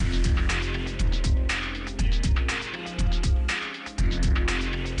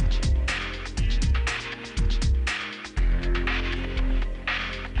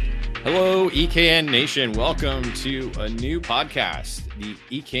EKN Nation, welcome to a new podcast, the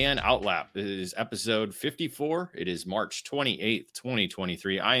EKN OutLap. It is episode 54. It is March 28th,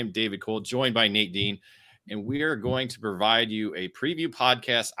 2023. I am David Cole, joined by Nate Dean, and we are going to provide you a preview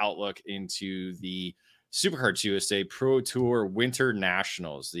podcast outlook into the Superkarts USA Pro Tour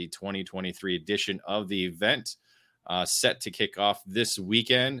WinterNationals, the 2023 edition of the event, set to kick off this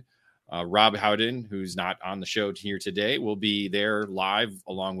weekend. Rob Howden, who's not on the show here today, will be there live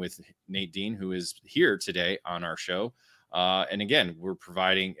along with Nate Dean, who is here today on our show. And again, we're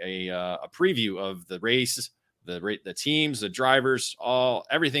providing a preview of the race, the teams, the drivers,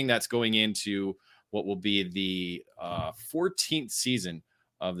 everything that's going into what will be the 14th season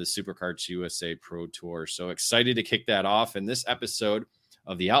of the Superkarts USA Pro Tour. So excited to kick that off. And this episode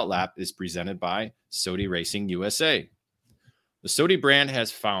of the OutLap is presented by Sodi Racing USA. The Sodi brand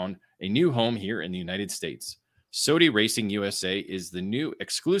has found a new home here in the United States. Sodi Racing USA is the new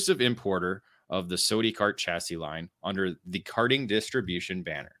exclusive importer of the Sodi kart chassis line under the karting distribution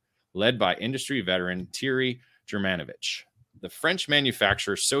banner, led by industry veteran Thierry Germanovich. The French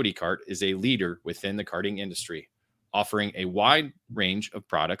manufacturer Sodi Kart is a leader within the karting industry, offering a wide range of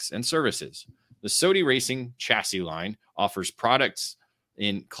products and services. The Sodi Racing chassis line offers products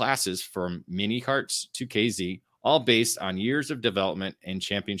in classes from mini karts to KZ, all based on years of development and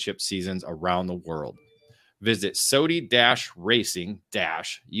championship seasons around the world. Visit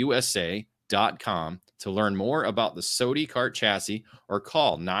Sodi-Racing-USA.com to learn more about the Sodi kart chassis or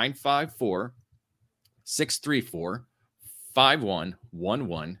call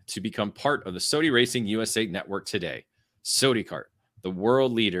 954-634-5111 to become part of the Sodi Racing USA network today. Sodi Kart, the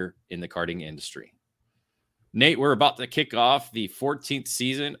world leader in the karting industry. Nate, we're about to kick off the 14th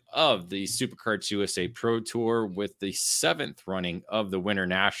season of the Superkarts USA Pro Tour with the 7th running of the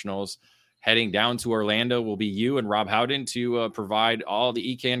WinterNationals. Heading down to Orlando will be you and Rob Howden to provide all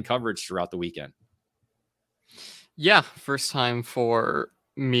the EKN coverage throughout the weekend. Yeah, first time for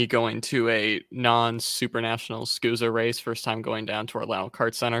me going to a non-Supernational SCUSA race. First time going down to Orlando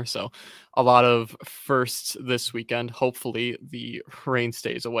Kart Center. So a lot of firsts this weekend. Hopefully the rain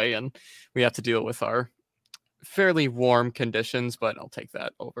stays away and we have to deal with our fairly warm conditions, but I'll take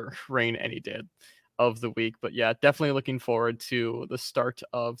that over rain any day of the week. But yeah, definitely looking forward to the start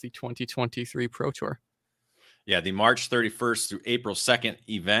of the 2023 Pro Tour. Yeah, the March 31st through April 2nd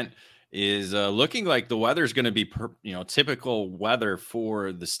event is looking like the weather is going to be typical weather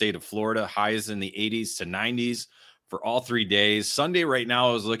for the state of Florida. Highs in the 80s to 90s for all 3 days. Sunday right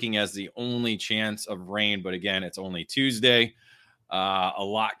now is looking as the only chance of rain, but again, it's only Tuesday. A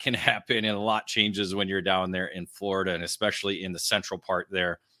lot can happen and a lot changes when you're down there in Florida, and especially in the central part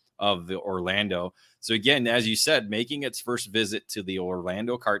there of the Orlando. So again, as you said, making its first visit to the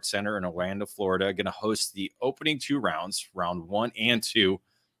Orlando Kart Center in Orlando, Florida, going to host the opening 2 rounds, round 1 and 2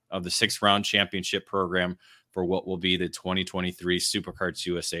 of the 6-round championship program for what will be the 2023 Superkarts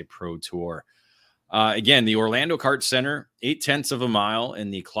USA Pro Tour. Again, the Orlando Kart Center, 0.8 of a mile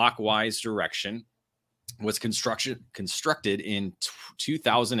in the clockwise direction, was constructed in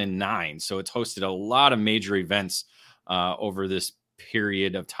 2009. So it's hosted a lot of major events over this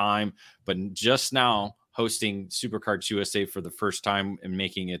period of time, but just now hosting Superkarts USA for the first time and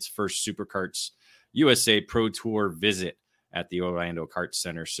making its first Superkarts USA Pro Tour visit at the Orlando Kart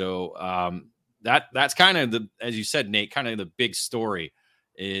Center. So that's kind of as you said, Nate, kind of the big story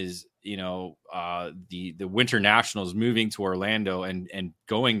is, the WinterNationals moving to Orlando and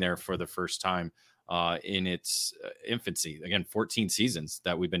going there for the first time in its infancy. Again, 14 seasons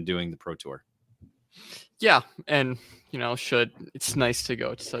that we've been doing the Pro Tour. Yeah, and it's nice to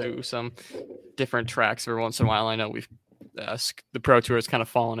go to some different tracks every once in a while. I know we've the Pro Tour has kind of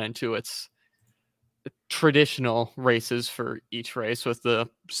fallen into its traditional races for each race, with the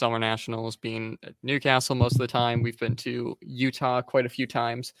Summer Nationals being at Newcastle most of the time. We've been to Utah quite a few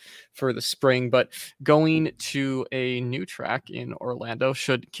times for the spring, but going to a new track in Orlando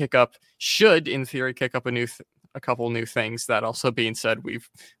should in theory kick up a couple new things. That also being said, we've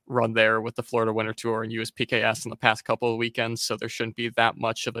run there with the Florida Winter Tour and USPKS in the past couple of weekends, so there shouldn't be that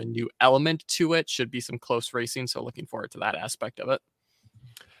much of a new element to it. Should be some close racing, so looking forward to that aspect of it.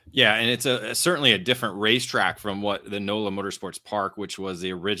 Yeah, and it's certainly a different racetrack from what the NOLA Motorsports Park, which was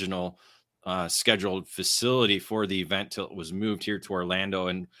the original scheduled facility for the event till it was moved here to Orlando,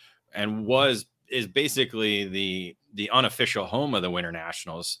 and is basically the unofficial home of the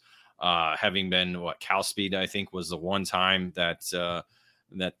WinterNationals, having been Cal Speed, I think, was the one time that the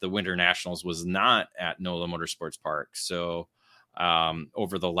WinterNationals was not at NOLA Motorsports Park. So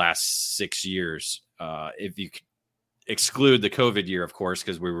over the last 6 years, if you exclude the COVID year, of course,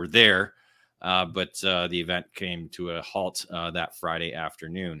 because we were there, but the event came to a halt that Friday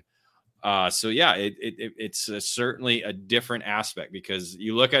afternoon. So yeah, it's certainly a different aspect, because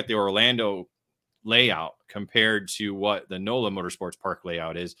you look at the Orlando layout compared to what the NOLA Motorsports Park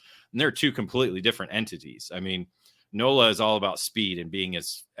layout is, and they're two completely different entities. I mean, NOLA is all about speed and being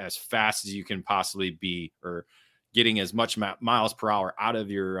as fast as you can possibly be, or getting as much miles per hour out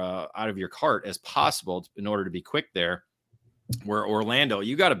of your cart as possible in order to be quick there. Where Orlando,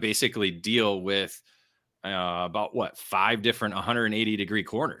 you got to basically deal with about 5 different 180-degree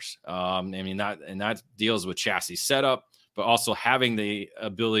corners. I mean, that deals with chassis setup, but also having the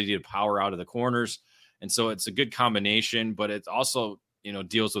ability to power out of the corners. And so it's a good combination, but it also,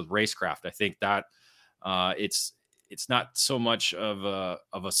 deals with racecraft. I think that it's not so much of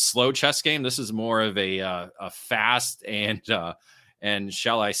a slow chess game. This is more of a fast and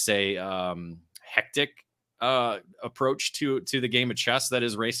shall I say, hectic approach to the game of chess that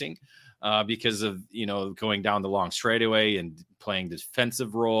is racing, because of, going down the long straightaway and playing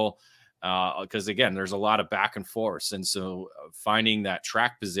defensive role. Because again, there's a lot of back and forth. And so finding that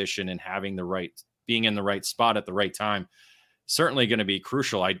track position and being in the right spot at the right time, certainly going to be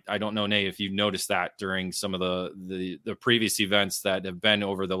crucial. I don't know, Nate, if you noticed that during some of the previous events that have been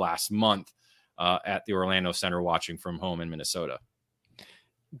over the last month at the Orlando Center, watching from home in Minnesota.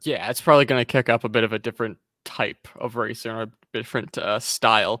 Yeah, it's probably going to kick up a bit of a different type of racer, or a different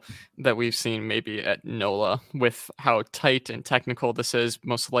style that we've seen maybe at NOLA. With how tight and technical this is,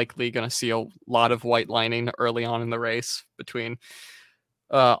 most likely going to see a lot of white lining early on in the race between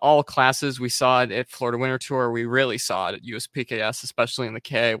all classes. We saw it at Florida Winter Tour. We really saw it at USPKS, especially in the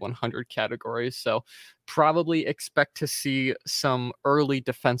K100 categories. So probably expect to see some early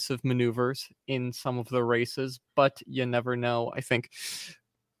defensive maneuvers in some of the races, but you never know. I think,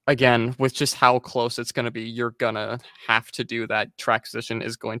 again, with just how close it's going to be, you're going to have to do that. Track position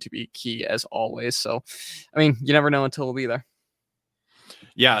is going to be key as always. So, I mean, you never know until we'll be there.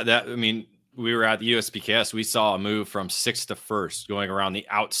 Yeah, we were at the USPKS. We saw a move from 6th to 1st going around the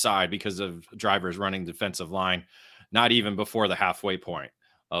outside because of drivers running defensive line, not even before the halfway point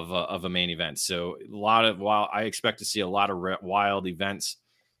of a main event. So I expect to see a lot of wild events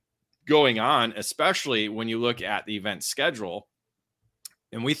going on, especially when you look at the event schedule.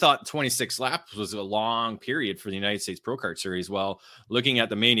 And we thought 26 laps was a long period for the United States Pro Kart Series. Well, looking at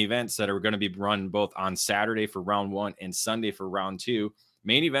the main events that are going to be run both on Saturday for round 1 and Sunday for round 2,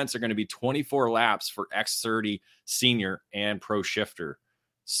 main events are going to be 24 laps for X30 Senior and Pro Shifter.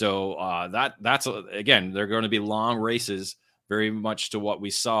 So that's again, they're going to be long races, very much to what we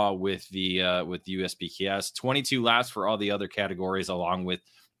saw with the USPKS. 22 laps for all the other categories, along with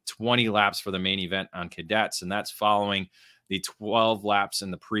 20 laps for the main event on cadets, and that's following the 12 laps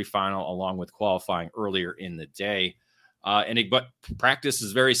in the pre-final, along with qualifying earlier in the day. But practice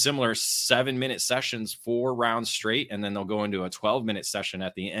is very similar, 7-minute sessions, 4 rounds straight, and then they'll go into a 12-minute session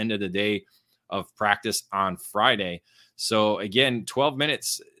at the end of the day of practice on Friday. So again, 12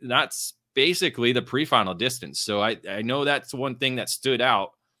 minutes, that's basically the pre-final distance. So I know that's one thing that stood out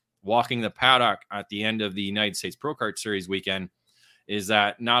walking the paddock at the end of the United States Pro Kart Series weekend, is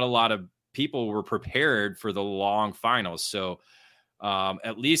that not a lot of people were prepared for the long finals. So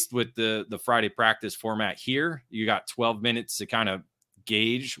at least with the Friday practice format here, you got 12 minutes to kind of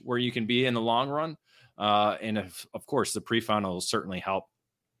gauge where you can be in the long run. And of course, the pre-final will certainly help,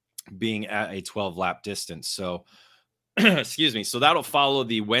 being at a 12-lap distance. So, excuse me. So that'll follow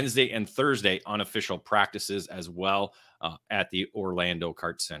the Wednesday and Thursday unofficial practices as well at the Orlando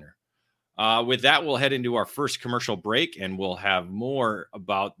Kart Center. With that, we'll head into our first commercial break, and we'll have more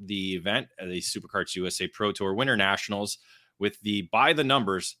about the event at the Superkarts USA Pro Tour WinterNationals with the By the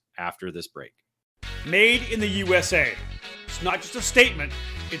Numbers after this break. Made in the USA. It's not just a statement,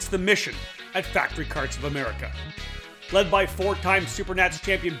 it's the mission at Factory Karts of America. Led by 4-time Supernats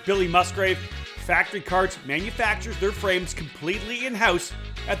champion Billy Musgrave, Factory Karts manufactures their frames completely in-house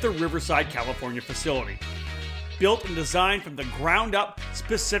at the Riverside, California facility. Built and designed from the ground up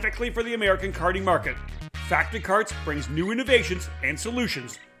specifically for the American karting market, Factory Karts brings new innovations and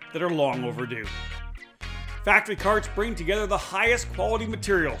solutions that are long overdue. Factory Karts bring together the highest quality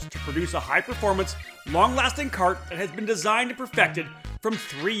materials to produce a high-performance, long-lasting kart that has been designed and perfected from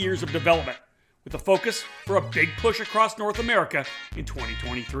 3 years of development, with a focus for a big push across North America in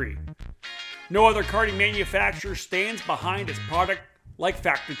 2023. No other karting manufacturer stands behind its product like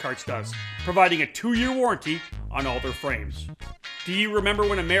Factory Karts does, providing a 2-year warranty on all their frames. Do you remember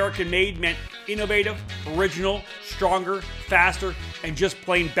when American made meant innovative, original, stronger, faster, and just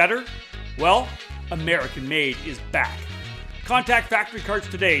plain better? Well, American made is back. Contact Factory Karts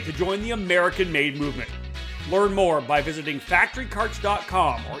today to join the American made movement. Learn more by visiting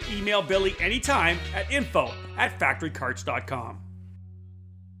factorykarts.com or email Billy anytime at info@factorykarts.com.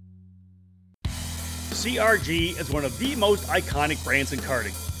 CRG is one of the most iconic brands in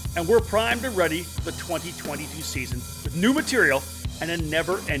karting, and we're primed and ready for the 2022 season with new material and a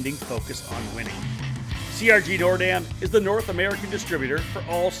never-ending focus on winning. CRG Nordam is the North American distributor for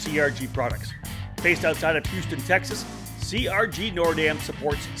all CRG products. Based outside of Houston, Texas, CRG Nordam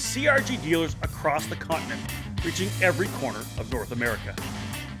supports CRG dealers across the continent, reaching every corner of North America.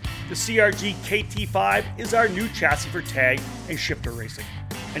 The CRG KT5 is our new chassis for tag and shifter racing,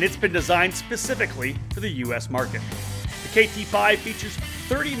 and it's been designed specifically for the US market. The KT5 features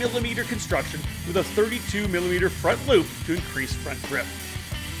 30mm construction with a 32mm front loop to increase front grip.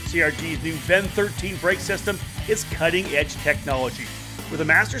 CRG's new VEN 13 brake system is cutting-edge technology with a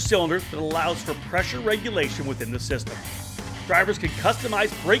master cylinder that allows for pressure regulation within the system. Drivers can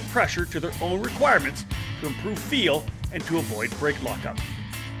customize brake pressure to their own requirements to improve feel and to avoid brake lockup.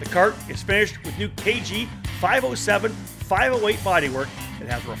 The kart is finished with new KG 507 508 bodywork that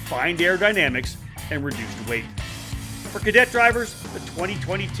has refined aerodynamics and reduced weight. For cadet drivers, the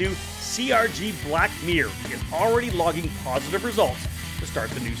 2022 CRG Black Mirror is already logging positive results to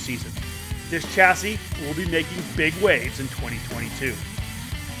start the new season. This chassis will be making big waves in 2022.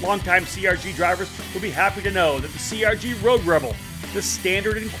 Longtime CRG drivers will be happy to know that the CRG Road Rebel, the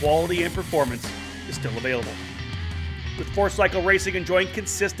standard in quality and performance, is still available. With four-cycle racing enjoying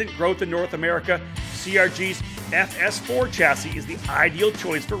consistent growth in North America, CRG's FS4 chassis is the ideal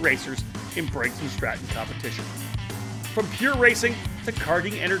choice for racers in Briggs & Stratton competition. From pure racing to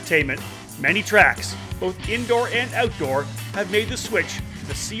karting entertainment, many tracks, both indoor and outdoor, have made the switch to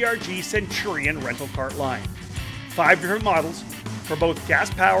the CRG Centurion rental kart line. 5 different models for both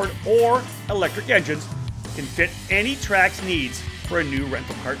gas-powered or electric engines can fit any track's needs for a new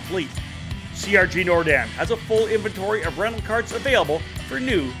rental kart fleet. CRG Nordam has a full inventory of rental karts available for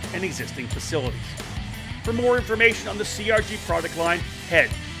new and existing facilities. For more information on the CRG product line,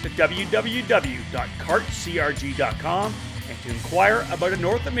 head to www.kartcrg.com, and to inquire about a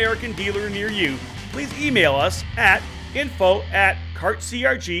North American dealer near you, please email us at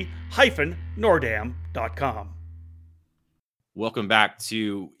info@kartcrg-nordam.com. Welcome back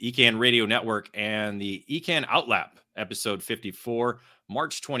to EKN Radio Network and the EKN OutLap, episode 54,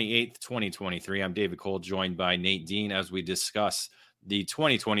 March 28th, 2023. I'm David Cole, joined by Nate Dean as we discuss the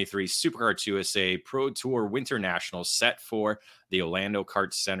 2023 Superkarts USA Pro Tour WinterNationals set for the Orlando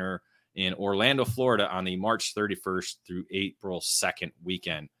Kart Center in Orlando, Florida on the March 31st through April 2nd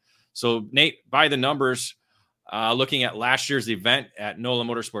weekend. So, Nate, by the numbers, looking at last year's event at NOLA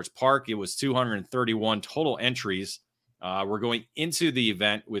Motorsports Park, it was 231 total entries. We're going into the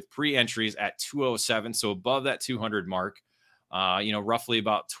event with pre-entries at 207, so above that 200 mark, roughly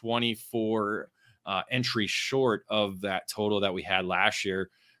about 24 entries short of that total that we had last year.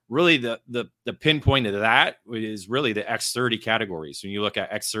 Really, the pinpoint of that is really the X30 categories. When you look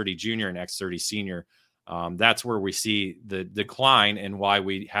at X30 Junior and X30 Senior, that's where we see the decline and why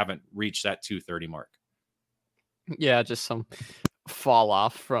we haven't reached that 230 mark. Yeah, just some fall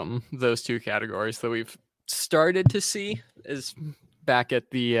off from those two categories that we've started to see is back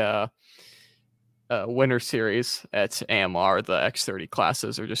at the Winter Series at AMR. The X30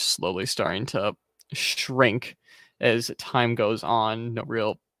 classes are just slowly starting to shrink as time goes on. No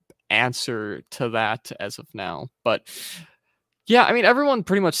real answer to that as of now, but yeah, I mean, everyone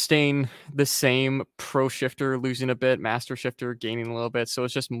pretty much staying the same. Pro shifter losing a bit, master shifter gaining a little bit, so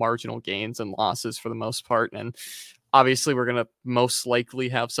it's just marginal gains and losses for the most part. And obviously we're going to most likely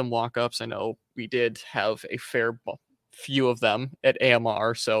have some walk-ups. I know we did have a fair few of them at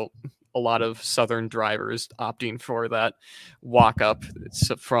AMR, so a lot of Southern drivers opting for that walk-up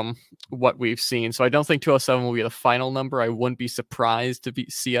from what we've seen. So I don't think 207 will be the final number. I wouldn't be surprised to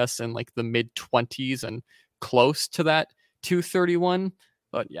see us in like the mid-20s and close to that 231.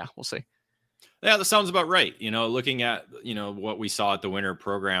 But yeah, we'll see. Yeah, that sounds about right. Looking at, what we saw at the winter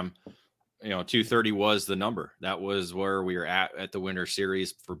program, 230 was the number. That was where we were at the winter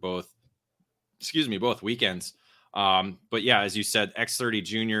series for both weekends. But yeah, as you said, X30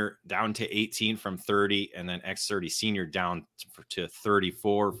 Junior down to 18 from 30, and then X30 Senior down to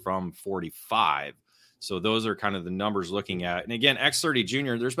 34 from 45. So those are kind of the numbers looking at. And again, X30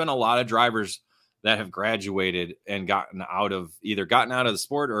 Junior, there's been a lot of drivers that have graduated and gotten out of the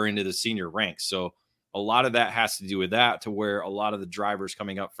sport or into the senior ranks. So a lot of that has to do with that, to where a lot of the drivers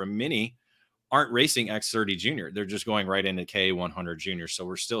coming up from Mini aren't racing X30 Junior. They're just going right into K100 Junior. So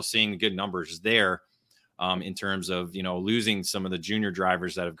we're still seeing good numbers there. In terms of, losing some of the junior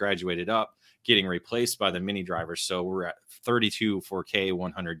drivers that have graduated up, getting replaced by the mini drivers. So we're at 32 for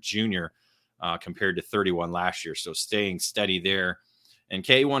K100 Junior compared to 31 last year. So staying steady there. And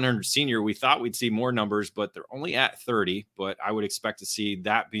K100 Senior, we thought we'd see more numbers, but they're only at 30. But I would expect to see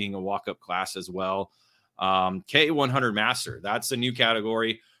that being a walk-up class as well. K100 Master, that's a new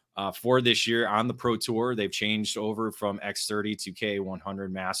category for this year on the Pro Tour. They've changed over from X30 to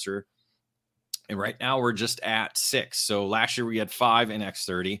K100 Master. And right now we're just at 6. So last year we had 5 in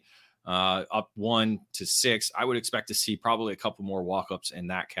X30, up 1 to 6. I would expect to see probably a couple more walk-ups in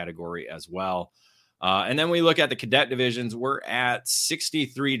that category as well. And then we look at the cadet divisions. We're at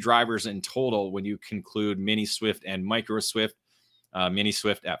 63 drivers in total when you conclude Mini Swift and Micro Swift. Mini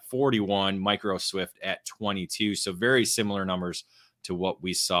Swift at 41, Micro Swift at 22. So very similar numbers to what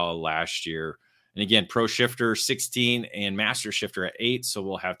we saw last year. And again, Pro Shifter 16 and Master Shifter at 8. So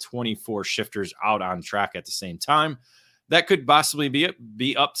we'll have 24 shifters out on track at the same time. That could possibly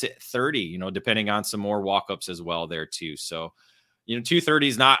be up to 30, depending on some more walk-ups as well there too. So, 230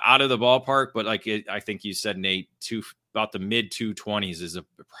 is not out of the ballpark, but I think you said, Nate, about the mid 220s is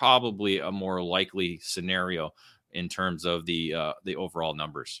probably a more likely scenario in terms of the overall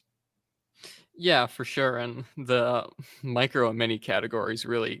numbers. Yeah, for sure. And the micro and mini categories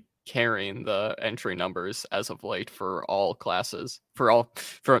really carrying the entry numbers as of late for all classes, for all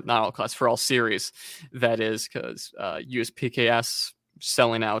series. That is because USPKS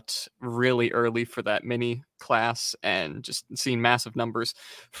selling out really early for that mini class and just seeing massive numbers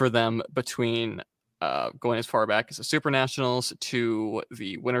for them between going as far back as the SuperNationals to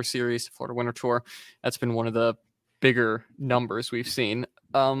the Winter Series, Florida Winter Tour. That's been one of the bigger numbers we've seen.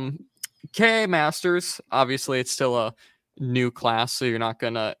 KA Masters, obviously it's still a new class, so you're not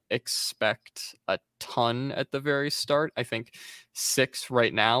going to expect a ton at the very start. I think 6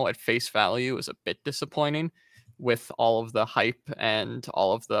 right now at face value is a bit disappointing with all of the hype and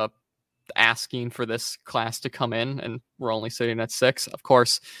all of the asking for this class to come in, and we're only sitting at 6. Of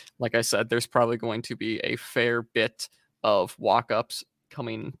course, like I said, there's probably going to be a fair bit of walk-ups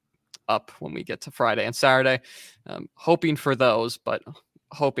coming up when we get to Friday and Saturday. Hoping for those, but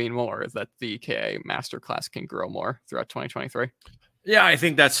hoping more that the KA Master class can grow more throughout 2023. Yeah, I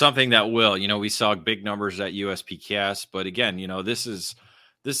think that's something that will. We saw big numbers at USPKS, but again, this is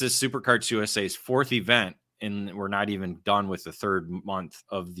Superkarts USA's 4th event, and we're not even done with the 3rd month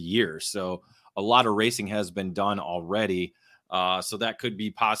of the year. So a lot of racing has been done already. So that could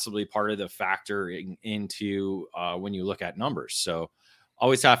be possibly part of the factor into when you look at numbers. So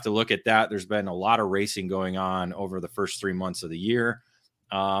always have to look at that. There's been a lot of racing going on over the first 3 months of the year.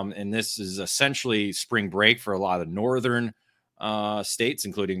 And this is essentially spring break for a lot of northern states,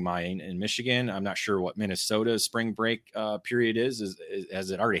 including Maine and Michigan. I'm not sure what Minnesota's spring break period is.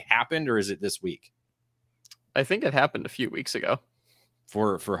 Has it already happened, or is it this week? I think it happened a few weeks ago.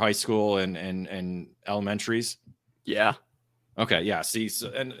 For high school and elementaries? Yeah. Okay, yeah. See, so,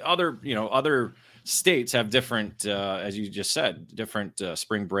 and other states have different, as you just said, different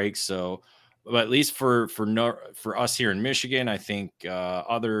spring breaks. So, but at least for us here in Michigan, I think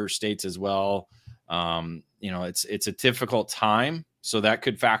other states as well. It's a difficult time, so that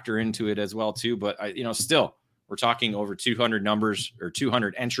could factor into it as well too. But still, we're talking over 200 numbers or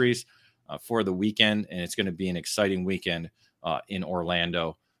 200 entries for the weekend, and it's going to be an exciting weekend in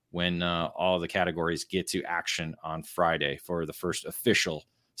Orlando when all the categories get to action on Friday for the first official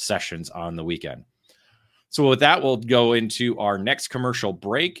sessions on the weekend. So with that, we'll go into our next commercial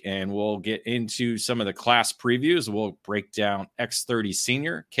break, and we'll get into some of the class previews. We'll break down X30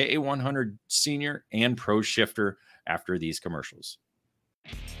 Senior, KA100 Senior, and Pro Shifter after these commercials.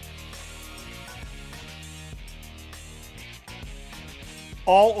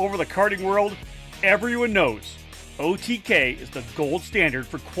 All over the karting world, everyone knows OTK is the gold standard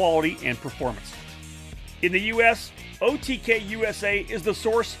for quality and performance. In the US, OTK USA is the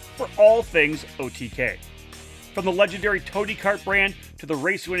source for all things OTK. From the legendary Tony Kart brand to the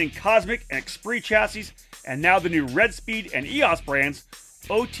race-winning Cosmic and Esprit chassis, and now the new Red Speed and EOS brands,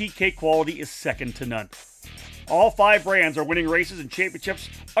 OTK quality is second to none. All 5 brands are winning races and championships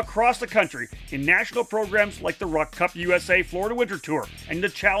across the country in national programs like the Ruck Cup USA Florida Winter Tour and the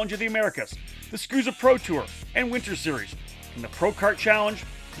Challenge of the Americas, the SCUSA Pro Tour and Winter Series, and the Pro Kart Challenge,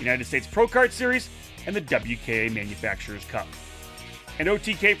 United States Pro Kart Series, and the WKA Manufacturers Cup. And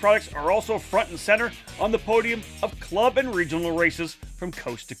OTK products are also front and center on the podium of club and regional races from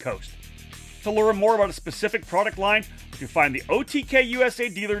coast to coast. To learn more about a specific product line, you can find the OTK USA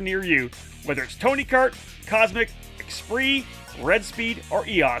dealer near you, whether it's Tony Kart, Cosmic, Esprit, Red Speed, or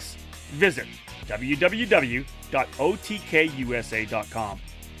EOS. Visit www.otkusa.com.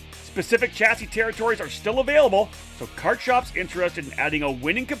 Specific chassis territories are still available, so kart shops interested in adding a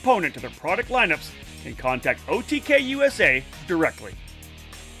winning component to their product lineups can contact OTK USA directly.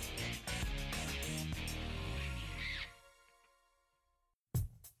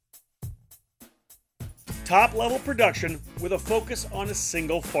 top-level production with a focus on a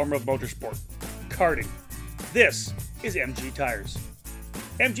single form of motorsport, karting. This is MG Tires.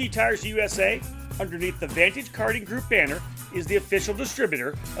 MG Tires USA, underneath the Vantage Karting Group banner, is the official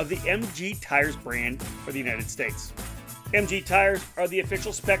distributor of the MG Tires brand for the United States. MG Tires are the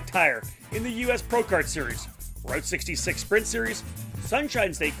official spec tire in the US Pro Kart Series, Route 66 Sprint Series,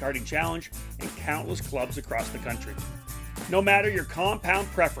 Sunshine State Karting Challenge, and countless clubs across the country. No matter your compound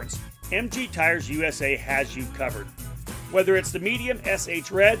preference, MG Tires USA has you covered. Whether it's the medium SH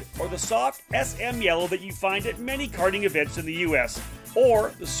Red or the soft SM Yellow that you find at many karting events in the US,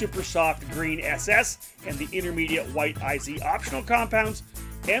 or the super soft green SS and the intermediate white IZ optional compounds,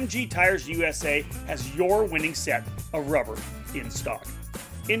 MG Tires USA has your winning set of rubber in stock.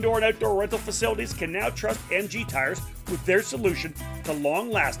 Indoor and outdoor rental facilities can now trust MG Tires with their solution to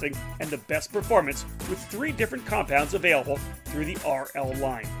long-lasting and the best performance with 3 different compounds available through the RL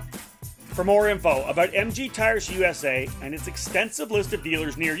line. For more info about MG Tires USA and its extensive list of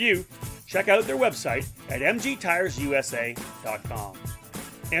dealers near you, check out their website at mgtiresusa.com.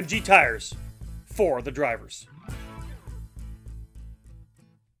 MG Tires, for the drivers.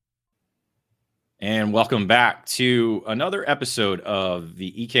 And welcome back to another episode of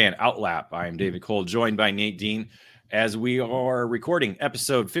the EKN OutLap. I am David Cole, joined by Nate Dean, as we are recording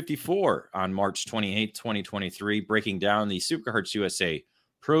episode 54 on March 28th, 2023, breaking down the Superkarts USA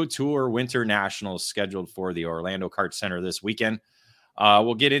Pro Tour WinterNationals scheduled for the Orlando Kart Center this weekend.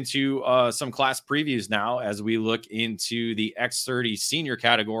 We'll get into some class previews now as we look into the X30 senior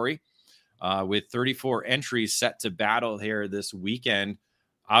category with 34 entries set to battle here this weekend.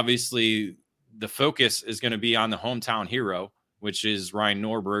 Obviously, the focus is going to be on the hometown hero, which is Ryan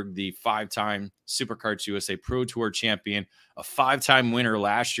Norberg, the 5-time Superkarts USA Pro Tour champion, a 5-time winner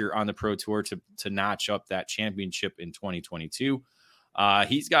last year on the Pro Tour to notch up that championship in 2022.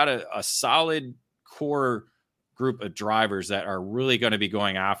 He's got a solid core group of drivers that are really going to be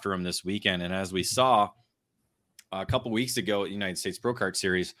going after him this weekend. And as we saw a couple weeks ago at the United States Pro Kart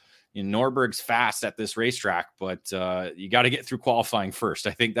Series, Norberg's fast at this racetrack, but you got to get through qualifying first.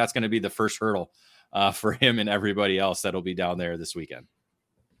 I think that's going to be the first hurdle for him and everybody else that'll be down there this weekend.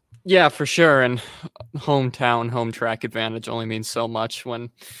 Yeah, for sure. And home track advantage only means so much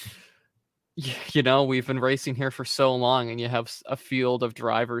when, we've been racing here for so long and you have a field of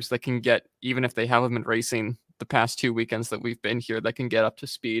drivers that can get, even if they haven't been racing the past 2 weekends that we've been here, that can get up to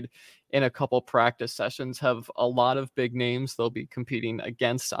speed in a couple practice sessions, have a lot of big names they'll be competing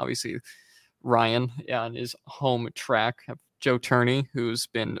against. Obviously, Ryan on his home track, have Joe Turney, who's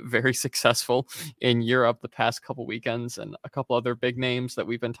been very successful in Europe the past couple weekends, and a couple other big names that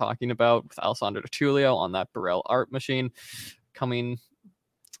we've been talking about with Alessandro Tullio on that Burrell Art machine, coming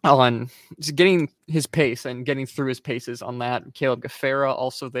on, just getting his pace and getting through his paces on that. Caleb Gaffera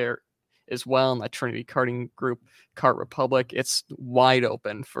also there as well in that Trinity Karting Group, Kart Republic. It's wide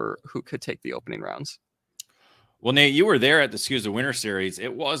open for who could take the opening rounds. Well, Nate, you were there at the SKUSA Winter Series.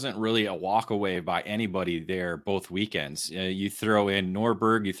 It wasn't really a walk away by anybody there both weekends. You throw in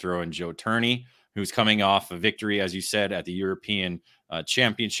Norberg, you throw in Joe Turney, who's coming off a victory, as you said, at the European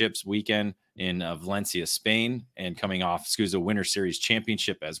Championships weekend in Valencia, Spain, and coming off SKUSA Winter Series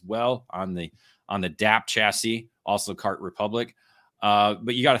Championship as well on the DAP chassis, also Kart Republic.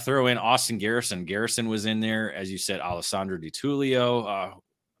 But you got to throw in Austin Garrison. Garrison was in there, as you said, Alessandro Di Tullio.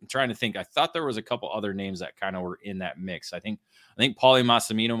 I'm trying to think. I thought there was a couple other names that kind of were in that mix. I think Paulie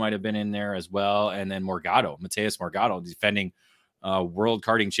Massimino might have been in there as well, and then Mateus Morgado, defending world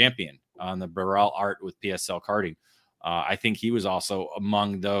karting champion on the Burrell Art with PSL Karting. I think he was also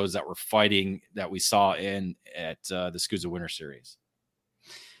among those that were fighting that we saw at the SKUSA Winter Series.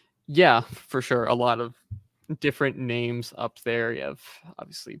 Yeah, for sure. A lot of different names up there. You have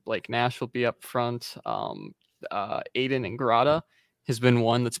obviously Blake Nash will be up front. Aiden Ingrata has been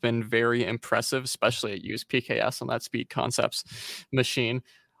one that's been very impressive, especially at USPKS on that Speed Concepts machine.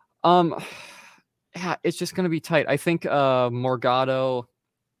 Yeah, it's just going to be tight. I think Morgado,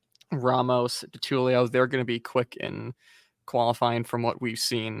 Ramos, DeTulio, they're going to be quick in qualifying from what we've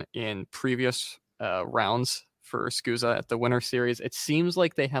seen in previous rounds for SKUSA at the Winter Series. It seems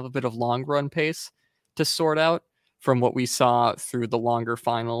like they have a bit of long run pace to sort out from what we saw through the longer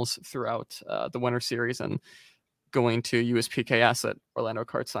finals throughout the Winter Series and going to USPKS at Orlando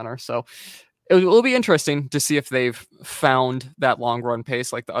Kart Center. So it will be interesting to see if they've found that long run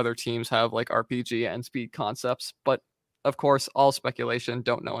pace like the other teams have, like RPG and Speed Concepts. But of course, all speculation.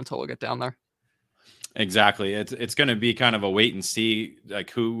 Don't know until we'll get down there. Exactly. It's going to be kind of a wait and see, like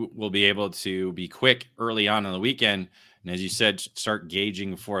who will be able to be quick early on in the weekend. And as you said, start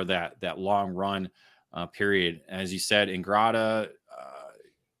gauging for that long run period. As you said, Ingrata,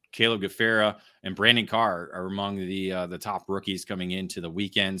 Caleb Gaffera and Brandon Carr are among the top rookies coming into the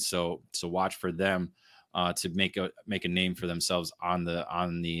weekend. So watch for them to make a name for themselves on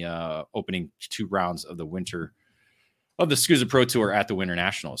the opening 2 rounds of the SCUSA Pro Tour at the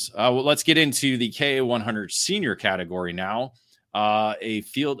WinterNationals. Well, let's get into the KA100 senior category now. A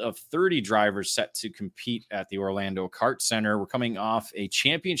field of 30 drivers set to compete at the Orlando Kart Center. We're coming off a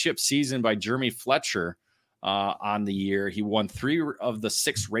championship season by Jeremy Fletcher on the year. He won 3 of the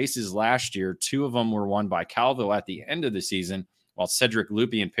 6 races last year. 2 of them were won by Calvo at the end of the season, while Cedric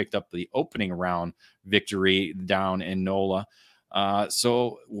Lupien picked up the opening round victory down in NOLA.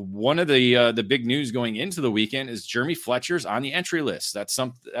 So one of the big news going into the weekend is Jeremy Fletcher's on the entry list. That's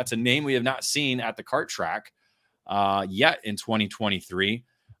a name we have not seen at the kart track yet in 2023.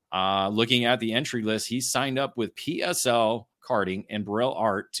 Looking at the entry list, he signed up with PSL Karting and Burrell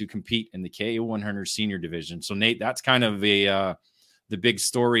Art to compete in the KA100 senior division. So Nate, that's kind of the big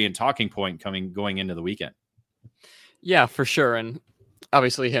story and talking point going into the weekend. Yeah, for sure. And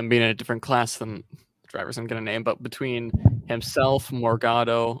obviously him being in a different class than the drivers I'm going to name, but between himself,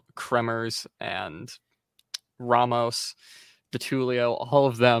 Morgado, Kremers, and Ramos, DeTulio, all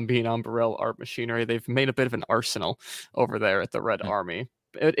of them being on Burrell Art Machinery, they've made a bit of an arsenal over there at the Red Army.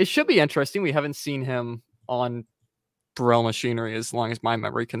 It should be interesting. We haven't seen him on Burrell Machinery as long as my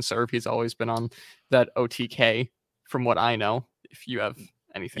memory can serve. He's always been on that OTK from what I know, if you have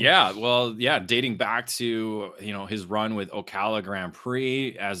anything. Yeah, well, dating back to his run with Ocala Grand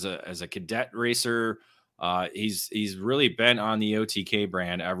Prix as a cadet racer, he's really been on the OTK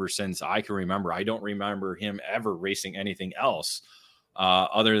brand ever since I can remember. I don't remember him ever racing anything else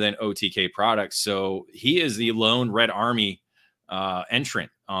other than OTK products. So he is the lone Red Army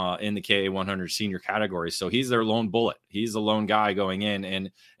entrant in the KA100 senior category. So he's their lone bullet. He's the lone guy going in,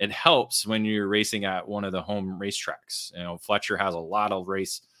 and it helps when you're racing at one of the home racetracks. Fletcher has a lot of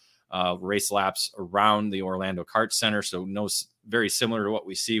race laps around the Orlando Kart Center. So very similar to what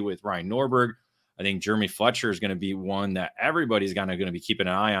we see with Ryan Norberg. I think Jeremy Fletcher is going to be one that everybody's going to be keeping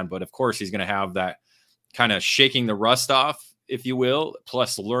an eye on. But of course, he's going to have that kind of shaking the rust off, if you will,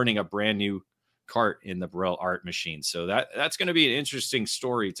 plus learning a brand new kart in the Burrell Art machine. So that's going to be an interesting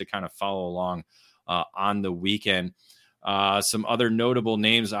story to kind of follow along on the weekend. Some other notable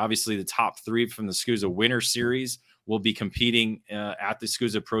names, obviously the top 3 from the SCUSA Winter Series will be competing at the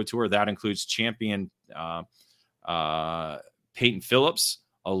SCUSA Pro Tour. That includes champion Peyton Phillips,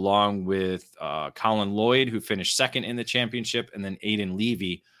 along with Colin Lloyd, who finished 2nd in the championship, and then Aiden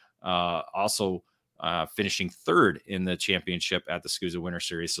Levy also finishing 3rd in the championship at the SCUSA Winter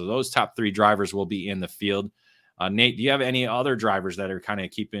Series. So those top 3 drivers will be in the field. Nate, do you have any other drivers that are kind of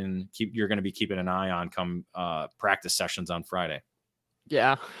you're going to be keeping an eye on come practice sessions on Friday?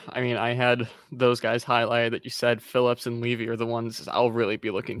 Yeah, I mean, I had those guys highlighted that you said. Phillips and Levy are the ones I'll really be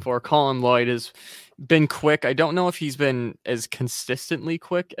looking for. Colin Lloyd has been quick. I don't know if he's been as consistently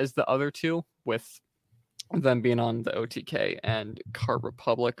quick as the other 2, with them being on the OTK and Kart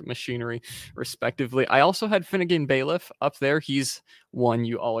Republic Machinery, respectively. I also had Finnegan Bailiff up there. He's one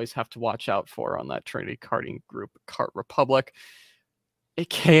you always have to watch out for on that Trinity Karting Group Kart Republic. A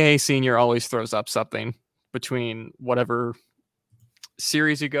KA senior always throws up something between whatever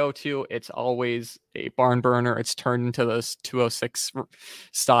series you go to. It's always a barn burner. It's turned into this 206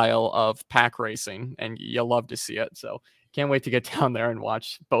 style of pack racing, and you'll love to see it. So can't wait to get down there and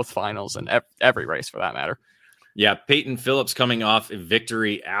watch both finals and every race for that matter. Yeah, Peyton Phillips coming off a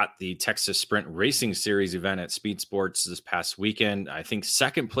victory at the Texas Sprint Racing Series event at Speed Sports this past weekend. I think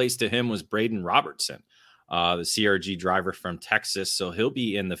 2nd place to him was Braden Robertson, the CRG driver from Texas. So he'll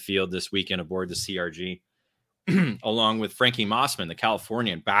be in the field this weekend aboard the CRG, along with Frankie Mossman, the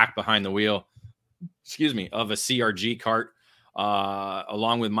Californian, back behind the wheel, of a CRG kart,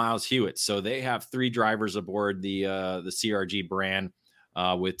 along with Miles Hewitt. So they have 3 drivers aboard the CRG brand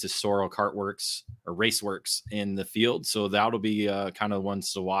with Tesoro Kartworks or Raceworks in the field. So that'll be kind of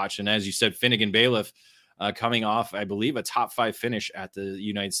ones to watch. And as you said, Finnegan Bailiff coming off, I believe, a top 5 finish at the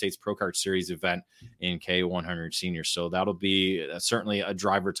United States Pro Kart Series event in K100 Senior. So that'll be certainly a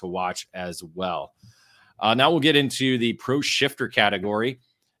driver to watch as well. Now we'll get into the Pro Shifter category.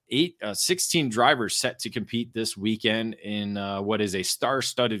 16 drivers set to compete this weekend in what is a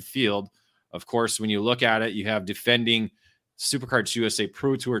star-studded field. Of course, when you look at it, you have defending Superkarts USA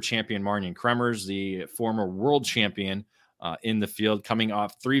Pro Tour champion Marnian Kremers, the former world champion in the field, coming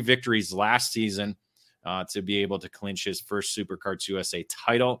off 3 victories last season to be able to clinch his first Superkarts USA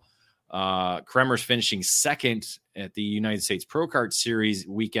title. Kremers finishing 2nd at the United States Pro Kart Series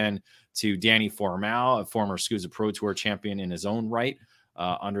weekend to Danny Formal, a former SCUSA Pro Tour champion in his own right,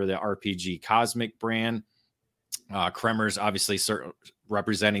 under the RPG Cosmic brand. Kremers, obviously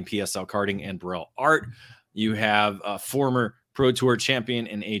representing PSL Karting and Burrell Art. You have former Pro Tour champion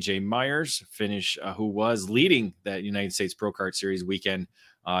in AJ Myers, who was leading that United States Pro Kart Series weekend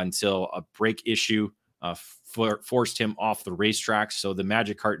until a brake issue forced him off the racetrack. So the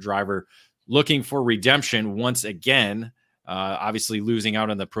Magic Kart driver looking for redemption once again, obviously losing out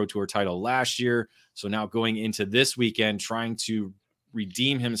on the Pro Tour title last year. So now going into this weekend, trying to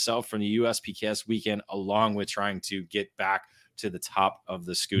redeem himself from the USPKS weekend, along with trying to get back to the top of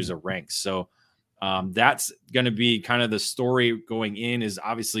the SCUSA ranks. So that's going to be kind of the story going in, is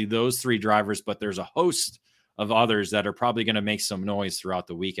obviously those three drivers, but there's a host of others that are probably going to make some noise throughout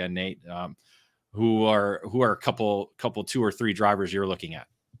the weekend, Nate, who are a couple 2 or 3 drivers you're looking at.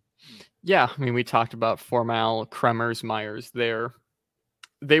 Yeah, I mean, we talked about Formal, Kremers, Myers there.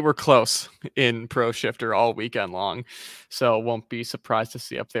 They were close in Pro Shifter all weekend long, so won't be surprised to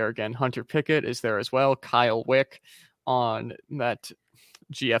see up there again. Hunter Pickett is there as well. Kyle Wick on that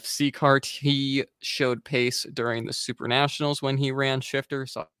GFC kart. He showed pace during the Supernationals when he ran Shifter,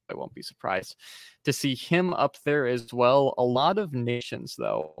 so I won't be surprised to see him up there as well. A lot of nations,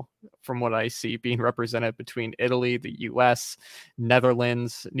 though, from what I see, being represented between Italy, the US,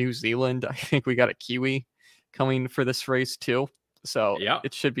 Netherlands, New Zealand. I think we got a Kiwi coming for this race too. So yeah,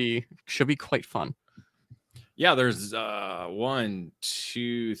 it should be quite fun. Yeah, there's 1,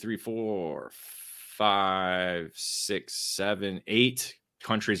 2, 3, 4, 5, 6, 7, 8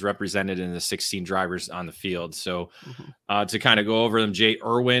 countries represented in the 16 drivers on the field. So to kind of go over them, Jay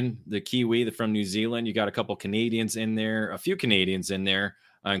Irwin, the Kiwi from New Zealand, you got a couple Canadians in there, a few Canadians in there,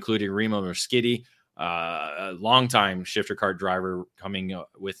 including Remo Moschetti, a longtime shifter kart driver coming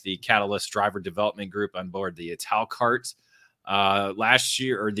with the Catalyst Driver Development Group on board the ItalKart.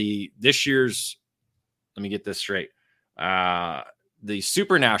 This year's, let me get this straight. The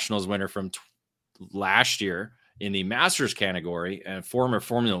Supernationals winner from last year in the Masters category, and former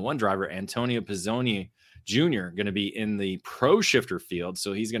Formula One driver Antonio Pizzoni Jr. going to be in the Pro Shifter field.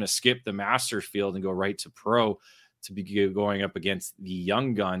 So he's going to skip the Masters field and go right to Pro to be going up against the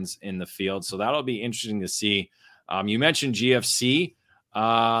young guns in the field. So that'll be interesting to see. You mentioned GFC.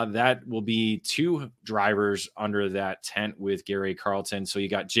 That will be 2 drivers under that tent with Gary Carlton. So you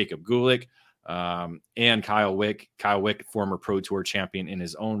got Jacob Gulick and Kyle Wick. Kyle Wick, former Pro Tour champion in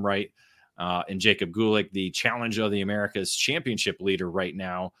his own right. And Jacob Gulick, the Challenge of the Americas championship leader right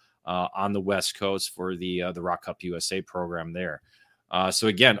now on the West Coast for the Rock Cup USA program there. So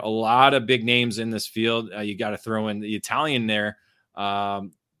again, a lot of big names in this field. You got to throw in the Italian there.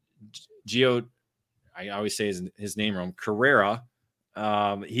 Gio, I always say his name wrong, Carrera.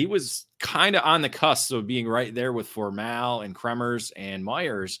 He was kind of on the cusp of being right there with Formal and Kremers and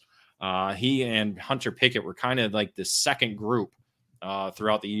Myers. He and Hunter Pickett were kind of like the second group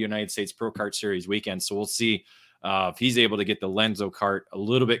throughout the United States Pro Kart Series weekend. So we'll see if he's able to get the Lenzo kart a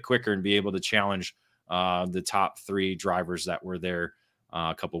little bit quicker and be able to challenge the top 3 drivers that were there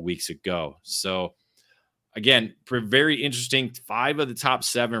a couple weeks ago. So again, very interesting. 5 of the top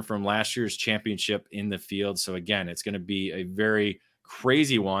 7 from last year's championship in the field. So again, it's going to be a very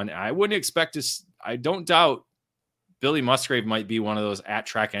crazy one. I wouldn't expect to. I don't doubt Billy Musgrave might be one of those at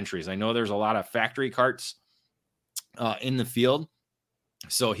track entries. I know there's a lot of factory karts in the field,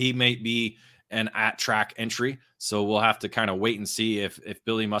 so he might be an at track entry. So we'll have to kind of wait and see if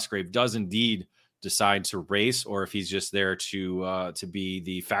Billy Musgrave does indeed decide to race, or if he's just there to be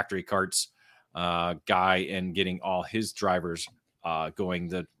the factory karts guy and getting all his drivers going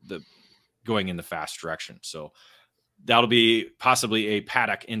in the fast direction. So that'll be possibly a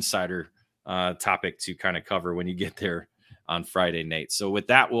Paddock Insider topic to kind of cover when you get there on Friday, Nate. So with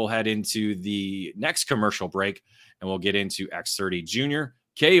that, we'll head into the next commercial break, and we'll get into X30 Junior,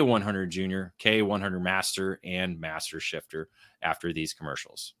 K100 Junior, K100 Master, and Master Shifter after these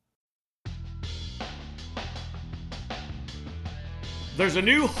commercials. There's a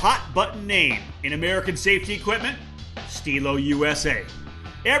new hot button name in American safety equipment, Stilo USA.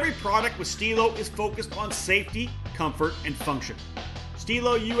 Every product with Stilo is focused on safety, comfort, and function.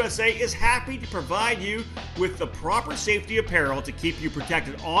 Stilo USA is happy to provide you with the proper safety apparel to keep you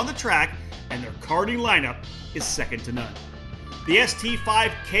protected on the track, and their karting lineup is second to none. The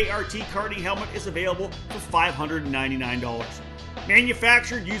ST5 KRT karting helmet is available for $599.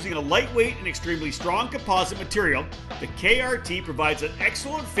 Manufactured using a lightweight and extremely strong composite material, the KRT provides an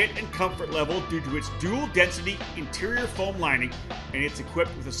excellent fit and comfort level due to its dual density interior foam lining, and it's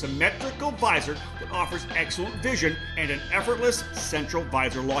equipped with a symmetrical visor that offers excellent vision and an effortless central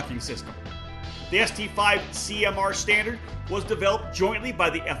visor locking system. The ST5 CMR standard was developed jointly by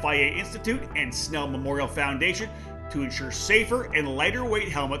the FIA Institute and Snell Memorial Foundation to ensure safer and lighter weight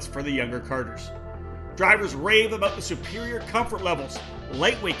helmets for the younger karters. Drivers rave about the superior comfort levels,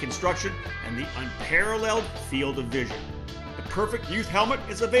 lightweight construction, and the unparalleled field of vision. The perfect youth helmet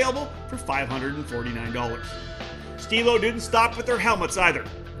is available for $549. Stilo didn't stop with their helmets either.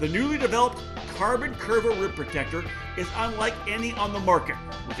 The newly developed Carbon Curva Rib Protector is unlike any on the market,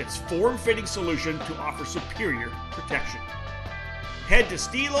 with its form-fitting solution to offer superior protection. Head to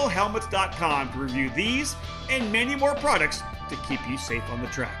StiloHelmets.com to review these and many more products to keep you safe on the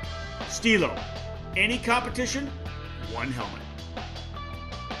track. Stilo, any competition, one helmet.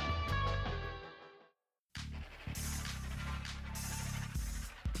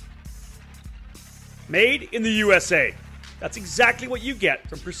 Made in the USA. That's exactly what you get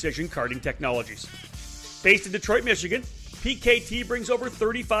from Precision Karting Technologies. Based in Detroit, Michigan, PKT brings over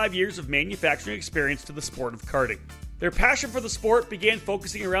 35 years of manufacturing experience to the sport of karting. Their passion for the sport began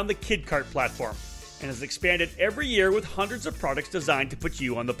focusing around the Kid Kart platform and has expanded every year with hundreds of products designed to put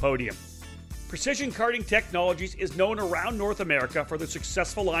you on the podium. Precision Karting Technologies is known around North America for their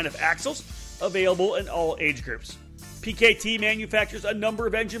successful line of axles, available in all age groups. PKT manufactures a number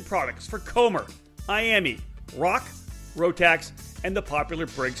of engine products for Comer, IAME, Rock, Rotax, and the popular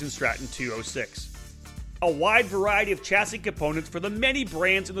Briggs & Stratton 206. A wide variety of chassis components for the many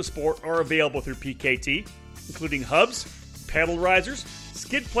brands in the sport are available through PKT, including hubs, pedal risers,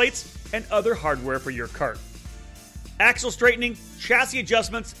 skid plates, and other hardware for your kart. Axle straightening, chassis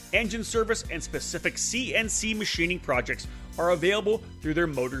adjustments, engine service, and specific CNC machining projects are available through their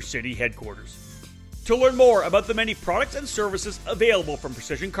Motor City headquarters. To learn more about the many products and services available from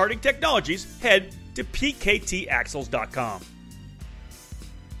Precision Karting Technologies, head to pktaxles.com.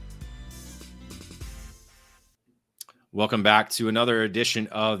 Welcome back to another edition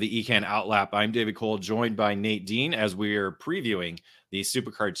of the EKN OutLap. I'm David Cole, joined by Nate Dean as we are previewing the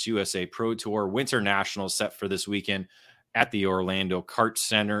Superkarts USA Pro Tour WinterNationals set for this weekend at the Orlando Kart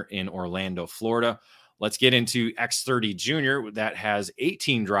Center in Orlando, Florida. Let's get into X30 Junior that has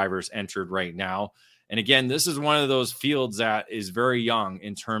 18 drivers entered right now. And again, this is one of those fields that is very young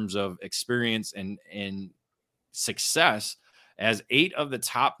in terms of experience and success, as 8 of the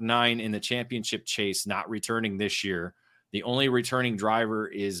top 9 in the championship chase not returning this year. The only returning driver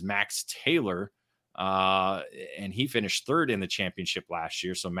is Max Taylor, and he finished 3rd in the championship last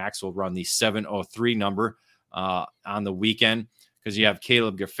year. So Max will run the 7:03 number on the weekend, because you have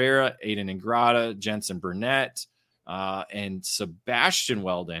Caleb Gaffera, Aiden Ingrata, Jensen Burnett, and Sebastian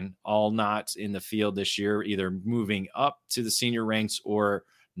Weldon, all not in the field this year, either moving up to the senior ranks or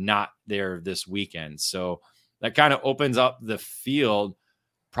not there this weekend. So that kind of opens up the field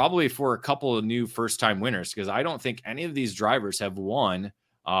probably for a couple of new first-time winners, because I don't think any of these drivers have won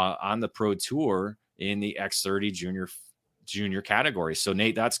on the Pro Tour in the X30 junior category. So,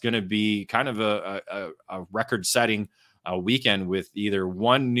 Nate, that's going to be kind of a record-setting weekend with either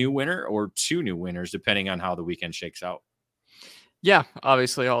one new winner or 2 new winners, depending on how the weekend shakes out. Yeah,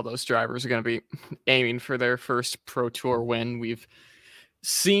 obviously all those drivers are going to be aiming for their first Pro Tour win. We've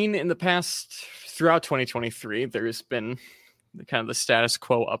seen in the past, throughout 2023, there's been kind of the status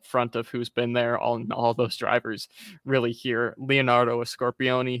quo up front of who's been there. All those drivers really here. Leonardo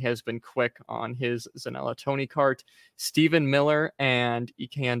Scorpioni has been quick on his Zanella Tony kart. Stephen Miller and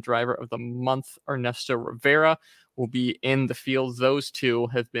EKN Driver of the Month Ernesto Rivera will be in the field. Those two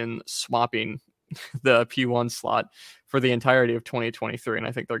have been swapping the P1 slot for the entirety of 2023, and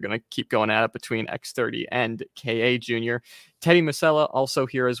I think they're going to keep going at it between X30 and KA Junior. Teddy Masella also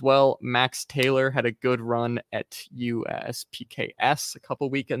here as well. Max Taylor had a good run at USPKS a couple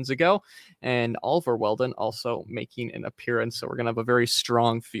weekends ago, and Oliver Weldon also making an appearance, so we're going to have a very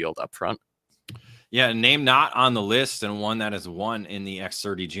strong field up front. Yeah, a name not on the list and one that has won in the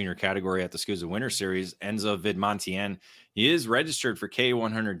X30 Junior category at the SCUSA Winter Series, Enzo Vidmontien. He is registered for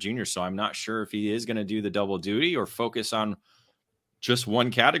K100 Junior, so I'm not sure if he is going to do the double duty or focus on just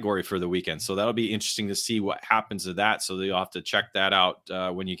one category for the weekend. So that'll be interesting to see what happens to that. So you'll have to check that out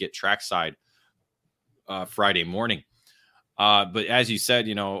when you get trackside Friday morning. But as you said,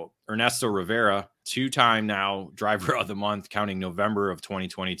 Ernesto Rivera, 2-time now driver of the month, counting November of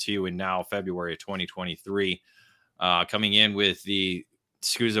 2022 and now February of 2023, coming in with the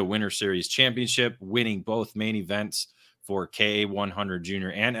SCUSA Winter Series Championship, winning both main events for K100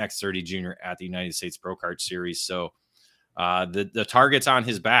 Junior and X30 Junior at the United States Pro Kart Series. So the target's on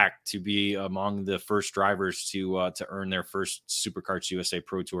his back to be among the first drivers to earn their first Superkarts USA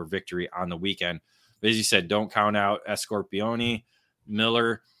Pro Tour victory on the weekend. But as you said, don't count out Scorpioni,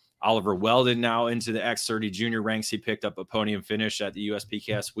 Miller, Oliver Weldon now into the X30 Junior ranks. He picked up a podium finish at the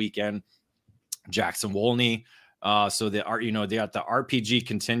USPKS weekend. Jackson Wolney. So they got the RPG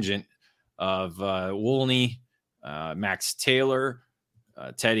contingent of Wolney, Max Taylor,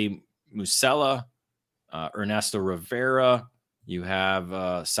 Teddy Musella, Ernesto Rivera. You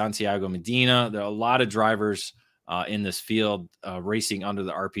have Santiago Medina. There are a lot of drivers in this field racing under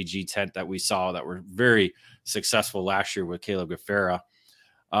the RPG tent that we saw that were very successful last year with Caleb Gaffera.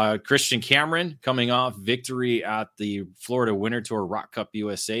 Christian Cameron coming off victory at the Florida Winter Tour Rock Cup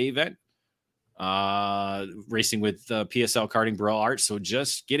USA event, racing with PSL Karting Burrell Art. So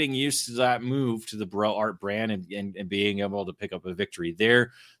just getting used to that move to the Burrell Art brand and being able to pick up a victory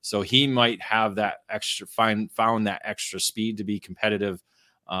there. So he might have that found that extra speed to be competitive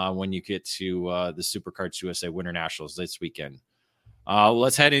when you get to the Superkarts USA WinterNationals this weekend.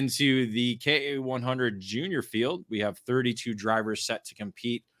 Let's head into the KA100 junior field. We have 32 drivers set to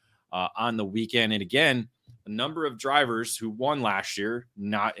compete on the weekend. And again, a number of drivers who won last year,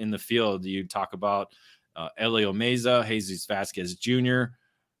 not in the field. You talk about Elio Meza, Jesus Vasquez Jr.,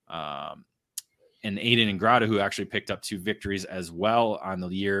 and Aiden Ingrata, who actually picked up 2 victories as well on the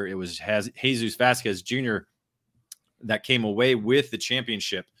year. It was Jesus Vasquez Jr. that came away with the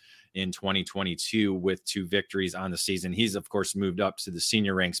championship in 2022 with 2 victories on the season. He's, of course, moved up to the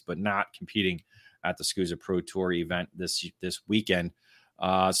senior ranks, but not competing at the SCUSA Pro Tour event this weekend.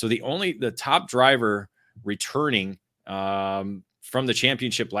 So the top driver returning from the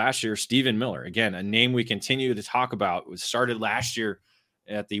championship last year, Stephen Miller. Again, a name we continue to talk about. It started last year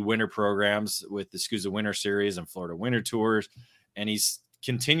at the winter programs with the SCUSA Winter Series and Florida Winter Tours, and he's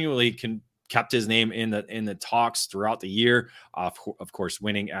continually kept his name in the talks throughout the year. Of course,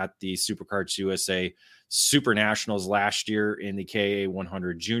 winning at the Superkarts USA SuperNationals last year in the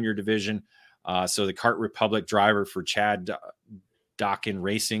KA100 Junior Division. So the Kart Republic driver for Chad Dockin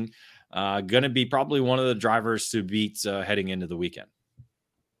Racing, going to be probably one of the drivers to beat heading into the weekend.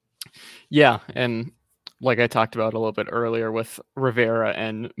 Yeah, and like I talked about a little bit earlier with Rivera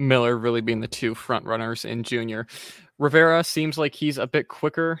and Miller really being the 2 front runners in junior. Rivera seems like he's a bit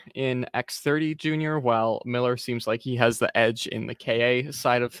quicker in X30 junior, while Miller seems like he has the edge in the KA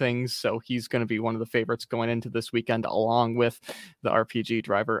side of things. So he's going to be one of the favorites going into this weekend, along with the RPG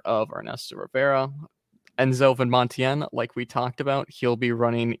driver of Ernesto Rivera. Enzo Vidmontien, like we talked about, he'll be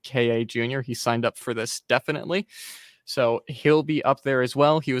running KA junior. He signed up for this definitely. So he'll be up there as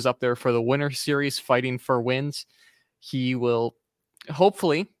well. He was up there for the Winter Series fighting for wins. He will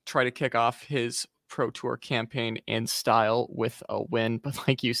hopefully try to kick off his Pro Tour campaign in style with a win. But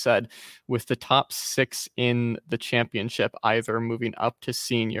like you said, with the top 6 in the championship, either moving up to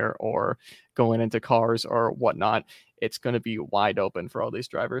senior or going into cars or whatnot, it's going to be wide open for all these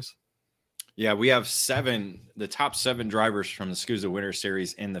drivers. Yeah, we have the top 7 drivers from the SCUSA Winter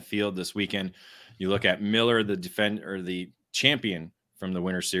Series in the field this weekend. You look at Miller, the champion from the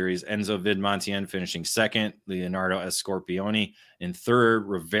Winter Series, Enzo Vidmontien finishing 2nd, Leonardo Escorpioni in 3rd,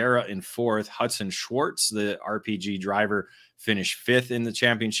 Rivera in 4th, Hudson Schwartz, the RPG driver, finished 5th in the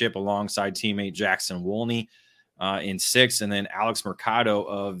championship alongside teammate Jackson Wolney in 6th, and then Alex Mercado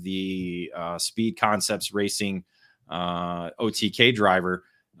of the Speed Concepts Racing OTK driver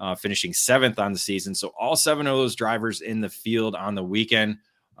finishing 7th on the season. So all 7 of those drivers in the field on the weekend.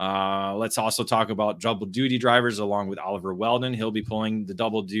 Let's also talk about double duty drivers along with Oliver Weldon. He'll be pulling the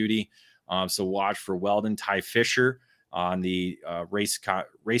double duty. So watch for Weldon. Ty Fisher on the Race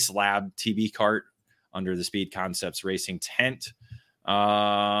Lab TB kart under the Speed Concepts Racing tent.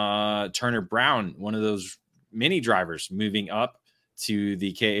 Turner Brown, one of those mini drivers moving up to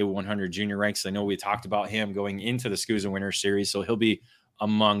the KA100 junior ranks. I know we talked about him going into the SCUSA Winter Series, so he'll be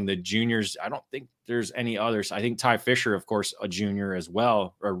among the juniors. I don't think there's any others. I think Ty Fisher, of course, a junior as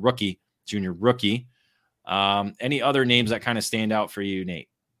well, or junior rookie. Any other names that kind of stand out for you, Nate?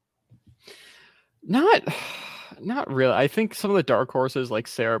 Not really. I think some of the dark horses like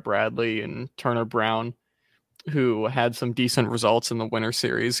Sarah Bradley and Turner Brown, who had some decent results in the Winter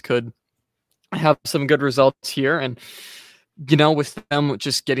Series, could have some good results here. And, with them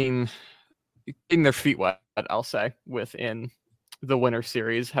just getting their feet wet, I'll say, within the Winter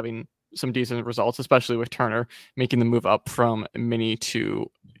Series, having some decent results, especially with Turner making the move up from mini to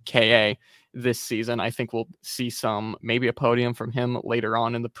KA this season. I think we'll see maybe a podium from him later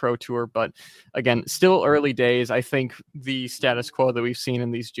on in the Pro Tour, but again, still early days. I think the status quo that we've seen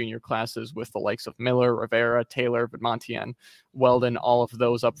in these junior classes with the likes of Miller, Rivera, Taylor, Vidmontien, Weldon, all of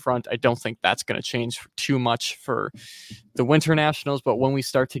those up front, I don't think that's going to change too much for the WinterNationals. But when we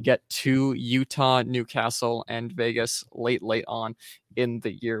start to get to Utah, Newcastle, and Vegas late on in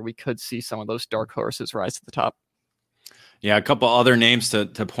the year, we could see some of those dark horses rise to the top. Yeah, a couple other names to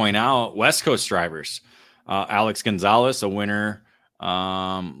point out. West Coast drivers. Alex Gonzalez, a winner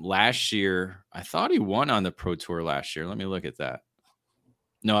last year. I thought he won on the Pro Tour last year. Let me look at that.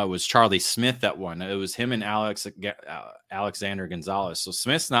 No, it was Charlie Smith that won. It was him and Alexander Gonzalez. So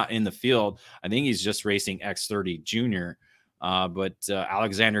Smith's not in the field. I think he's just racing X30 Junior. But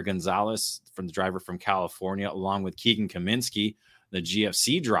Alexander Gonzalez, from the driver from California, along with Keegan Kaminsky, the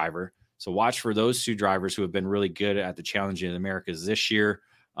GFC driver. So watch for those two drivers who have been really good at the Challenge of the Americas this year.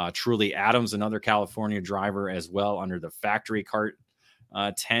 Truly Adams, another California driver as well, under the factory kart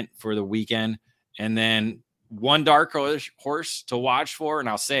tent for the weekend. And then one dark horse to watch for, and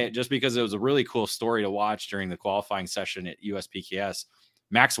I'll say it just because it was a really cool story to watch during the qualifying session at USPKS,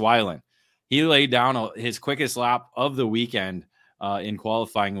 Max Weiland. He laid down his quickest lap of the weekend in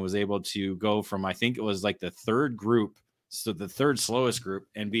qualifying and was able to go from, I think it was like the third group, so the third slowest group,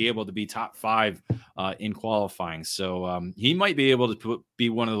 and be able to be top 5 in qualifying. So he might be able to be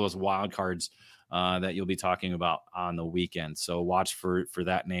one of those wild cards that you'll be talking about on the weekend. So watch for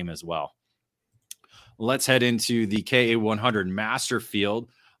that name as well. Let's head into the KA100 Master Field.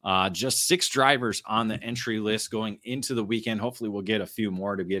 Just 6 drivers on the entry list going into the weekend. Hopefully we'll get a few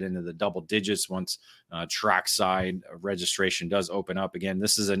more to get into the double digits once trackside registration does open up again.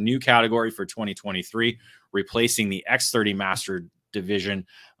 This is a new category for 2023, replacing the X30 Master division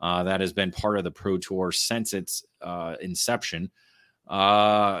that has been part of the Pro Tour since its inception.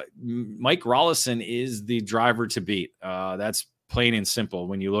 Mike Rollison is the driver to beat. That's plain and simple.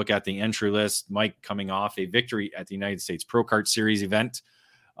 When you look at the entry list, Mike coming off a victory at the United States Pro Kart Series event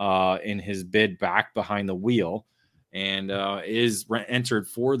in his bid back behind the wheel, and is entered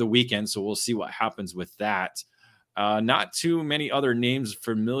for the weekend. So we'll see what happens with that. Not too many other names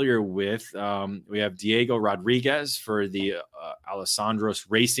familiar with. We have Diego Rodriguez for the Alessandros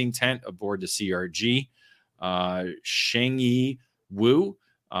Racing tent aboard the CRG. Shengyi Wu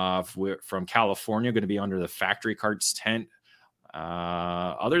from California, going to be under the factory karts tent.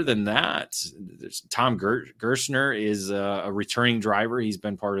 Other than that, there's Tom Gerstner is a returning driver. He's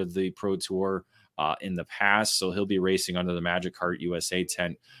been part of the Pro Tour in the past, so he'll be racing under the Magic Kart USA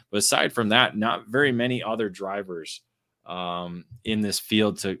tent. But aside from that, not very many other drivers in this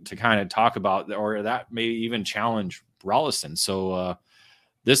field to kind of talk about, or that may even challenge Rollison. So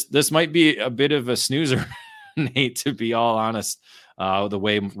this might be a bit of a snoozer, Nate, to be all honest, the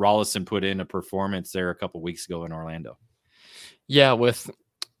way Rollison put in a performance there a couple weeks ago in Orlando. Yeah, with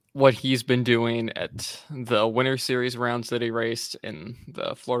what he's been doing at the Winter Series rounds that he raced in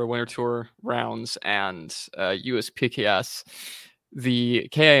the Florida Winter Tour rounds and USPKS, the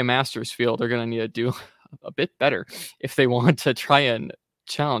KA Masters field are going to need to do a bit better if they want to try and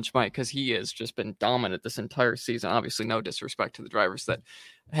challenge Mike, because he has just been dominant this entire season. Obviously, no disrespect to the drivers that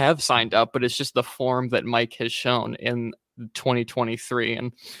have signed up, but it's just the form that Mike has shown in 2023.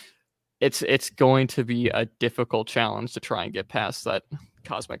 And it's going to be a difficult challenge to try and get past that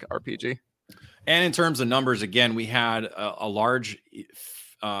Cosmic RPG. And in terms of numbers, again, we had a large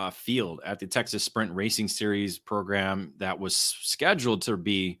field at the Texas Sprint Racing Series program that was scheduled to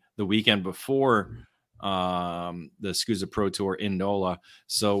be the weekend before the SCUSA Pro Tour in NOLA.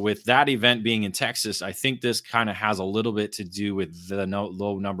 So with that event being in Texas, I think this kind of has a little bit to do with the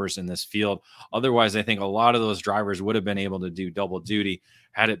low numbers in this field. Otherwise, I think a lot of those drivers would have been able to do double duty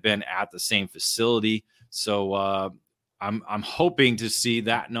had it been at the same facility. So I'm hoping to see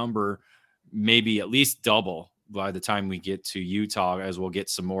that number maybe at least double by the time we get to Utah, as we'll get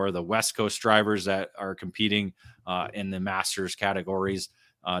some more of the West Coast drivers that are competing in the Masters categories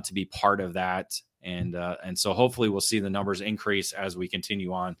to be part of that. And so hopefully we'll see the numbers increase as we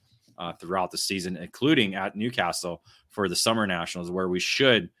continue on throughout the season, including at Newcastle for the Summer Nationals, where we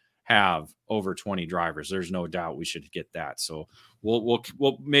should have over 20 drivers. There's no doubt we should get that. So we'll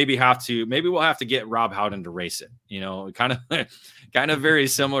maybe we'll have to get Rob Howden to race it, kind of very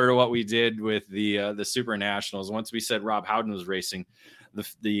similar to what we did with the Super Nationals. Once we said Rob Howden was racing,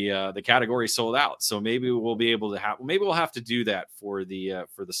 the category sold out. So maybe we'll have to do that for the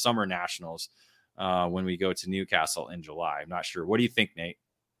Summer Nationals when we go to Newcastle in July. I'm not sure. What do you think, Nate?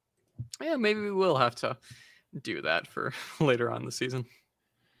 Yeah, maybe we will have to do that for later on in the season.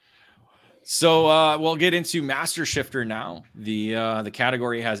 So we'll get into Master Shifter now. The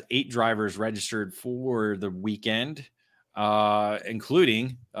category has 8 drivers registered for the weekend,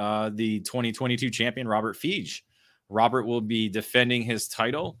 including the 2022 champion, Robert Feige. Robert will be defending his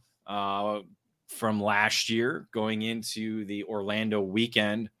title from last year going into the Orlando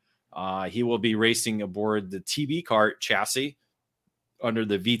weekend. He will be racing aboard the TB kart chassis under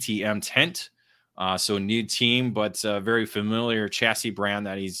the VTM tent. So new team, but very familiar chassis brand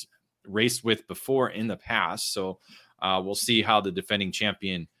that he's raced with before in the past. So we'll see how the defending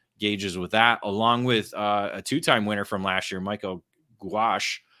champion gauges with that, along with a 2-time winner from last year, Michael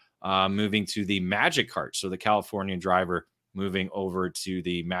Gouache, moving to the Magic Kart. So the California driver moving over to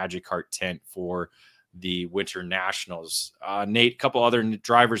the Magic Kart tent for the Winter Nationals. Nate, a couple other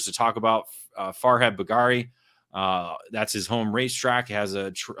drivers to talk about. Farhad Bagari, that's his home racetrack. He has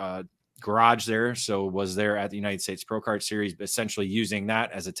a garage there, so was there at the United States Pro Kart Series, essentially using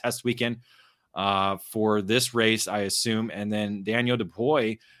that as a test weekend for this race, I assume. And then Daniel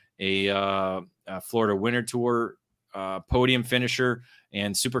DePoy, a Florida Winter Tour podium finisher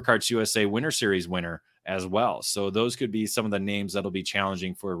and Superkarts USA Winter Series winner as well. So those could be some of the names that'll be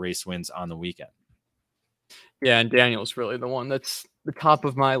challenging for race wins on the weekend. Yeah, and Daniel's really the one that's the top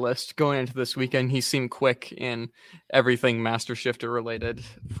of my list going into this weekend. He seemed quick in everything Master Shifter related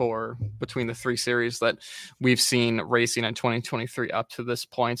for between the three series that we've seen racing in 2023 up to this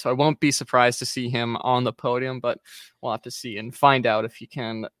point. So I won't be surprised to see him on the podium, but we'll have to see and find out if he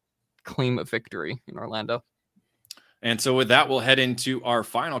can claim a victory in Orlando. And so with that, we'll head into our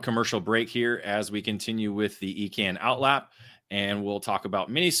final commercial break here as we continue with the EKN OutLap. And we'll talk about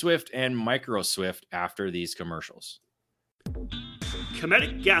Mini Swift and Micro Swift after these commercials.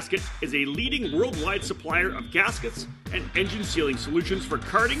 Cometic Gasket is a leading worldwide supplier of gaskets and engine sealing solutions for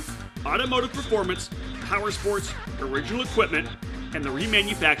karting, automotive performance, power sports, original equipment, and the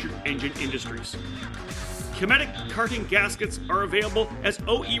remanufactured engine industries. Cometic karting gaskets are available as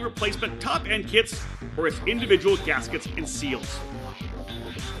OE replacement top-end kits or as individual gaskets and seals.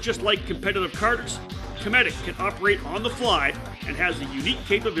 Just like competitive karters, Cometic can operate on the fly and has the unique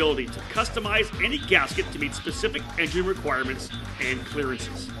capability to customize any gasket to meet specific engine requirements and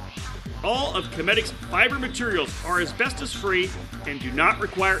clearances. All of Cometic's fiber materials are asbestos-free and do not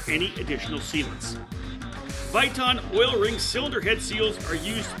require any additional sealants. Viton oil ring cylinder head seals are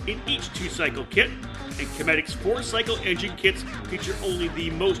used in each 2-cycle kit, and Cometic's 4-cycle engine kits feature only the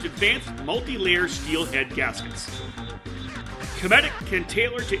most advanced multi-layer steel head gaskets. Cometic can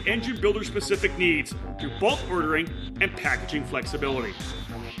tailor to engine builder specific needs through bulk ordering and packaging flexibility.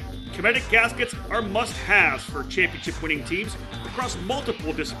 Cometic gaskets are must-haves for championship winning teams across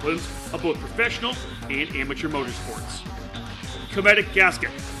multiple disciplines of both professional and amateur motorsports. Cometic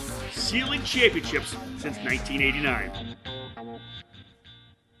Gasket, sealing championships since 1989.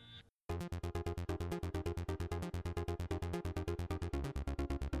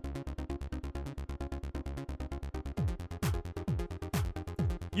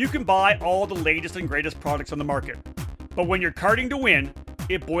 You can buy all the latest and greatest products on the market, but when you're karting to win,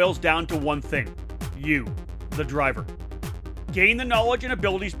 it boils down to one thing: you, the driver. Gain the knowledge and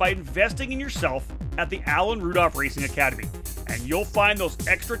abilities by investing in yourself at the Alan Rudolph Racing Academy, and you'll find those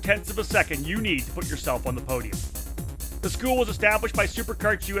extra tenths of a second you need to put yourself on the podium. The school was established by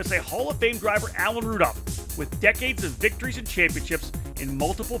Superkarts USA Hall of Fame driver Alan Rudolph, with decades of victories and championships in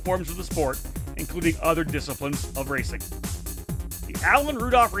multiple forms of the sport, including other disciplines of racing. The Alan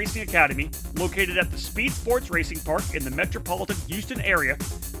Rudolph Racing Academy, located at the Speed Sports Racing Park in the metropolitan Houston area,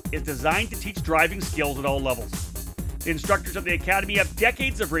 is designed to teach driving skills at all levels. The instructors of the Academy have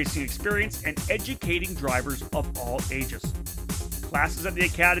decades of racing experience and educating drivers of all ages. Classes at the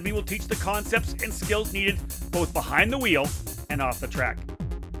Academy will teach the concepts and skills needed both behind the wheel and off the track.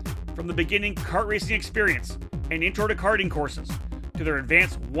 From the beginning kart racing experience and intro to karting courses, to their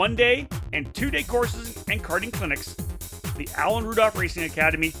advanced 1-day and 2-day courses and karting clinics, the Alan Rudolph Racing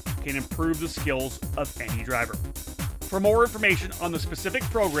Academy can improve the skills of any driver. For more information on the specific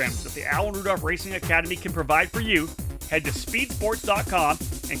programs that the Alan Rudolph Racing Academy can provide for you, head to speedsports.com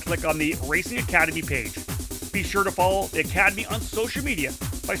and click on the Racing Academy page. Be sure to follow the Academy on social media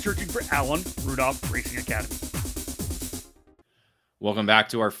by searching for Alan Rudolph Racing Academy. Welcome back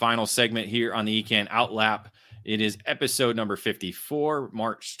to our final segment here on the EKN OutLap. It is episode number 54,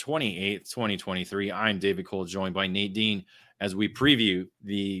 March 28th, 2023. I'm David Cole, joined by Nate Dean as we preview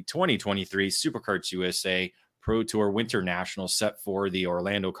the 2023 Superkarts USA Pro Tour Winter Nationals set for the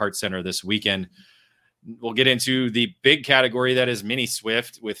Orlando Kart Center this weekend. We'll get into the big category that is Mini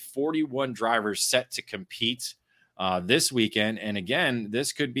Swift, with 41 drivers set to compete this weekend. And again,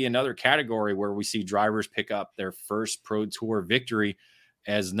 this could be another category where we see drivers pick up their first Pro Tour victory,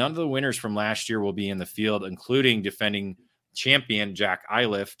 as none of the winners from last year will be in the field, including defending champion Jack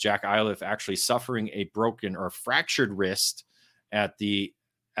Iliff. Jack Iliff actually suffering a broken or fractured wrist at the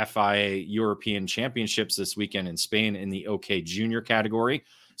FIA European Championships this weekend in Spain in the OK Junior category.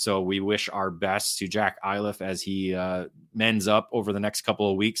 So we wish our best to Jack Iliff as he mends up over the next couple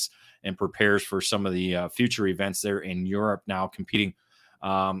of weeks and prepares for some of the future events there in Europe, now competing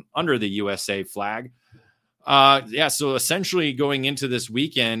under the USA flag. So essentially going into this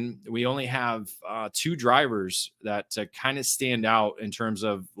weekend, we only have 2 drivers that kind of stand out in terms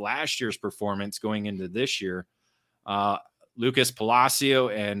of last year's performance going into this year. Lucas Palacio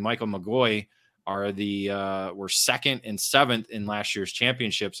and Michael McGoy were 2nd and 7th in last year's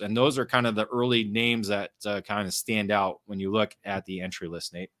championships. And those are kind of the early names that kind of stand out when you look at the entry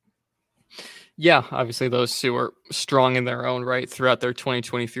list, Nate. Yeah, obviously those two are strong in their own right throughout their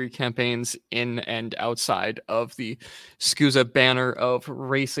 2023 campaigns in and outside of the SCUSA banner of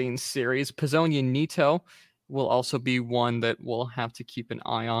racing series. Pizzonia Nito will also be one that we'll have to keep an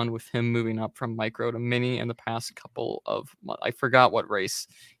eye on, with him moving up from micro to mini in the past couple of months. I forgot what race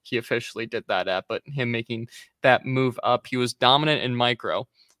he officially did that at, but him making that move up. He was dominant in micro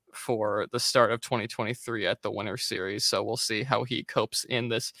for the start of 2023 at the Winter Series, so we'll see how he copes in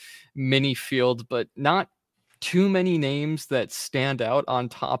this mini field, but not too many names that stand out on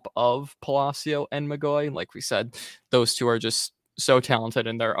top of Palacio and McGoy. Like we said, those two are just so talented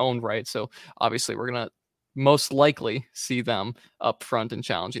in their own right, so obviously we're gonna most likely see them up front and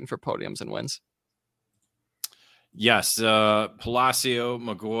challenging for podiums and wins. Yes, Palacio,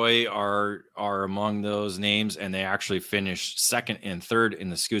 McGoy are among those names, and they actually finished 2nd and 3rd in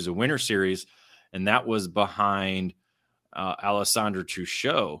the SCUSA Winter Series, and that was behind Alessandro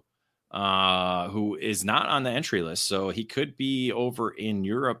Truchot, who is not on the entry list. So he could be over in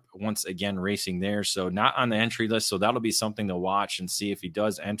Europe once again racing there. So not on the entry list. So that'll be something to watch and see if he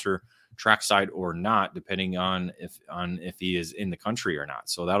does enter trackside or not, depending on if he is in the country or not.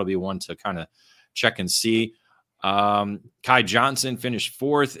 So that'll be one to kind of check and see. Kai Johnson finished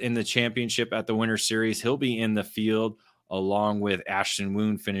 4th in the championship at the Winter Series. He'll be in the field along with Ashton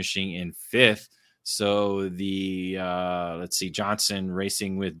Woon finishing in 5th. So let's see, Johnson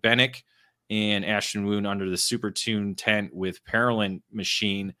racing with Bennick and Ashton Woon under the Super Tune tent with Parolin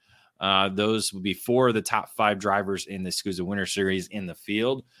Machine. Those will be 4 of the top 5 drivers in the SCUSA Winter Series in the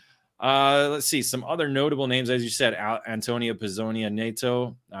field. Let's see some other notable names. As you said, Antonio Pizzonia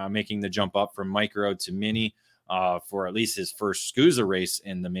Neto making the jump up from micro to mini for at least his first SCUSA race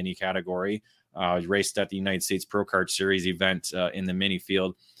in the mini category. He raced at the United States Pro Kart Series event in the mini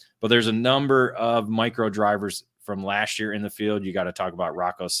field. But there's a number of micro drivers from last year in the field. You got to talk about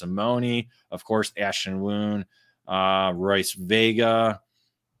Rocco Simoni, of course, Ashton Woon, Royce Vega.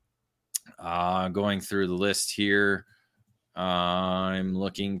 Going through the list here, I'm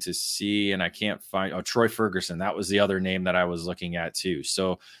looking to see, and I can't find. Oh, Troy Ferguson. That was the other name that I was looking at too.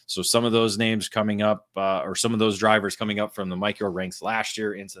 So some of those names coming up, or some of those drivers coming up from the micro ranks last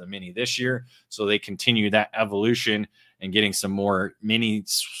year into the mini this year. So they continue that evolution and getting some more mini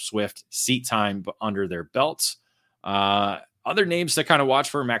Swift seat time under their belts. Other names to kind of watch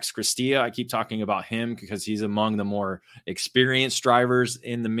for: Max Cristia. I keep talking about him because he's among the more experienced drivers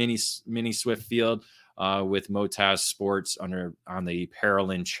in the mini Swift field. With Motaz Sports on the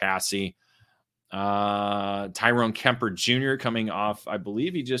Parolin chassis. Tyrone Kemper Jr. coming off, I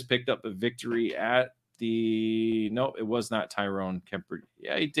believe he just picked up a victory at no, it was not Tyrone Kemper.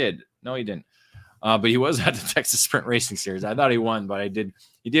 Yeah, he did. No, he didn't. But he was at the Texas Sprint Racing Series. I thought he won, but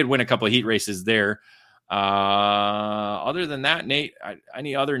he did win a couple of heat races there. Other than that, Nate,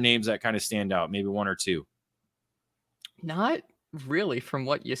 any other names that kind of stand out? Maybe one or two. Not really from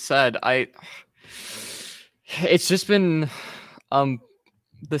what you said. It's just been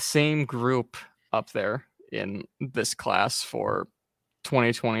the same group up there in this class for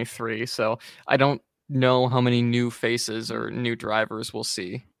 2023. So I don't know how many new faces or new drivers we'll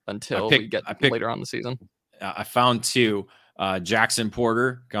see until we get later on in the season. I found 2. Jackson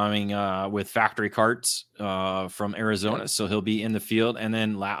Porter coming with Factory Karts from Arizona. So he'll be in the field. And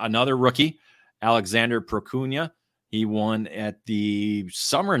then another rookie, Alexander Procuna. He won at the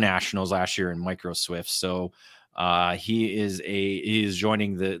Summer Nationals last year in Micro Swift. So he is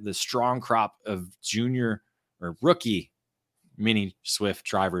joining the strong crop of junior or rookie mini Swift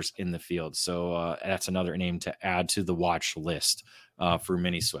drivers in the field. So that's another name to add to the watch list for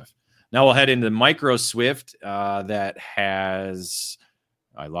mini Swift. Now we'll head into Micro Swift that has,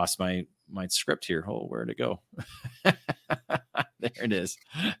 I lost my script here. Oh, where'd it go? There it is.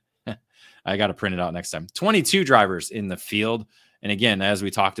 I got to print it out next time. 22 drivers in the field. And again, as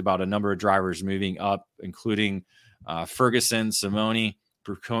we talked about, a number of drivers moving up, including Ferguson, Simoni,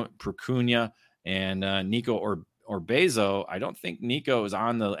 Procuna, and Nico Orbezo. I don't think Nico is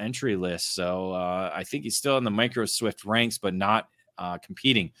on the entry list. So I think he's still in the Micro Swift ranks, but not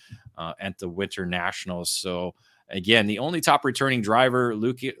competing at the WinterNationals. So again, the only top returning driver,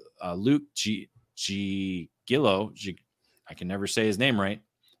 Luke Gillo. I can never say his name right.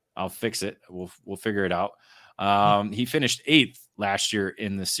 I'll fix it. We'll figure it out. He finished 8th last year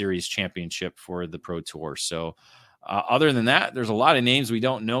in the series championship for the Pro Tour. So other than that, there's a lot of names we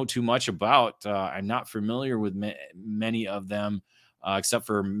don't know too much about. I'm not familiar with many of them, except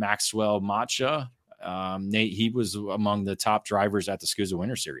for Maxwell Macha. Nate, he was among the top drivers at the SCUSA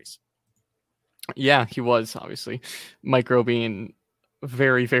Winter Series. Yeah, he was obviously micro being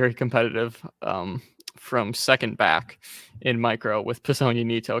very, very competitive from second back in micro with Pisonia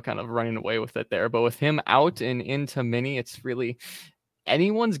Nito kind of running away with it there. But with him out and into mini, it's really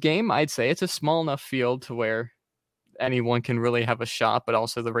anyone's game. I'd say it's a small enough field to where anyone can really have a shot, but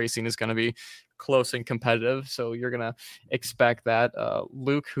also the racing is going to be close and competitive. So you're going to expect that.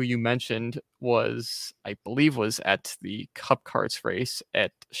 Luke, who you mentioned I believe was at the Cup Karts race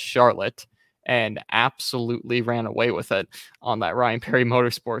at Charlotte and absolutely ran away with it on that Ryan Perry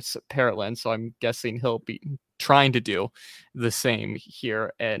Motorsports Paralyn. So I'm guessing he'll be trying to do the same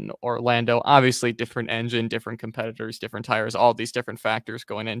here in Orlando. Obviously, different engine, different competitors, different tires, all these different factors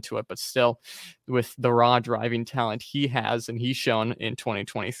going into it. But still, with the raw driving talent he has and he's shown in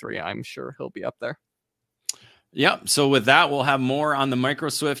 2023, I'm sure he'll be up there. Yep. So with that, we'll have more on the Micro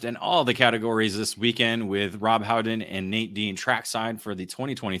Swift and all the categories this weekend with Rob Howden and Nate Dean trackside for the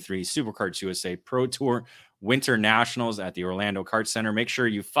 2023 Superkarts USA Pro Tour Winter Nationals at the Orlando Kart Center. Make sure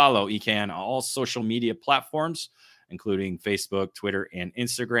you follow EKN on all social media platforms, including Facebook, Twitter, and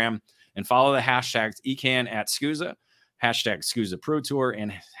Instagram, and follow the hashtags EKN at SCUSA, hashtag SCUSA Pro Tour,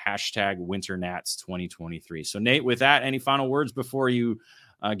 and hashtag WinterNats 2023. So Nate, with that, any final words before you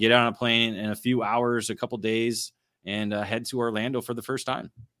get on a plane in a few hours, a couple days, and head to Orlando for the first time?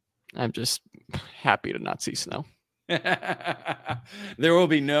 I'm just happy to not see snow. There will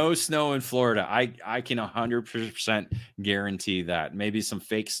be no snow in Florida. I can 100% guarantee that. Maybe some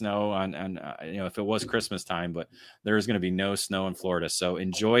fake snow on if it was Christmas time, but there is going to be no snow in Florida. So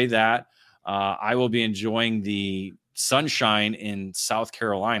enjoy that. I will be enjoying the sunshine in South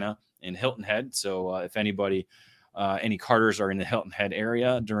Carolina in Hilton Head. So if anybody, any Carters are in the Hilton Head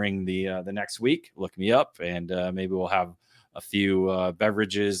area during the next week, look me up, and maybe we'll have a few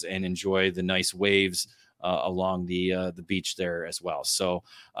beverages and enjoy the nice waves along the beach there as well. So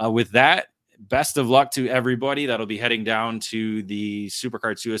with that, best of luck to everybody that'll be heading down to the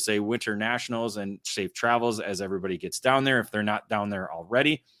Superkarts USA Winter Nationals, and safe travels as everybody gets down there if they're not down there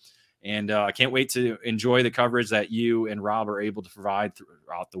already. And I can't wait to enjoy the coverage that you and Rob are able to provide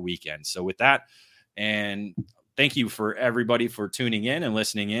throughout the weekend. So with that, and thank you for everybody for tuning in and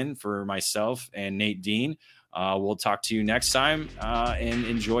listening in. For myself and Nate Dean, we'll talk to you next time, and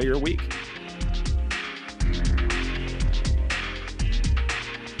enjoy your week.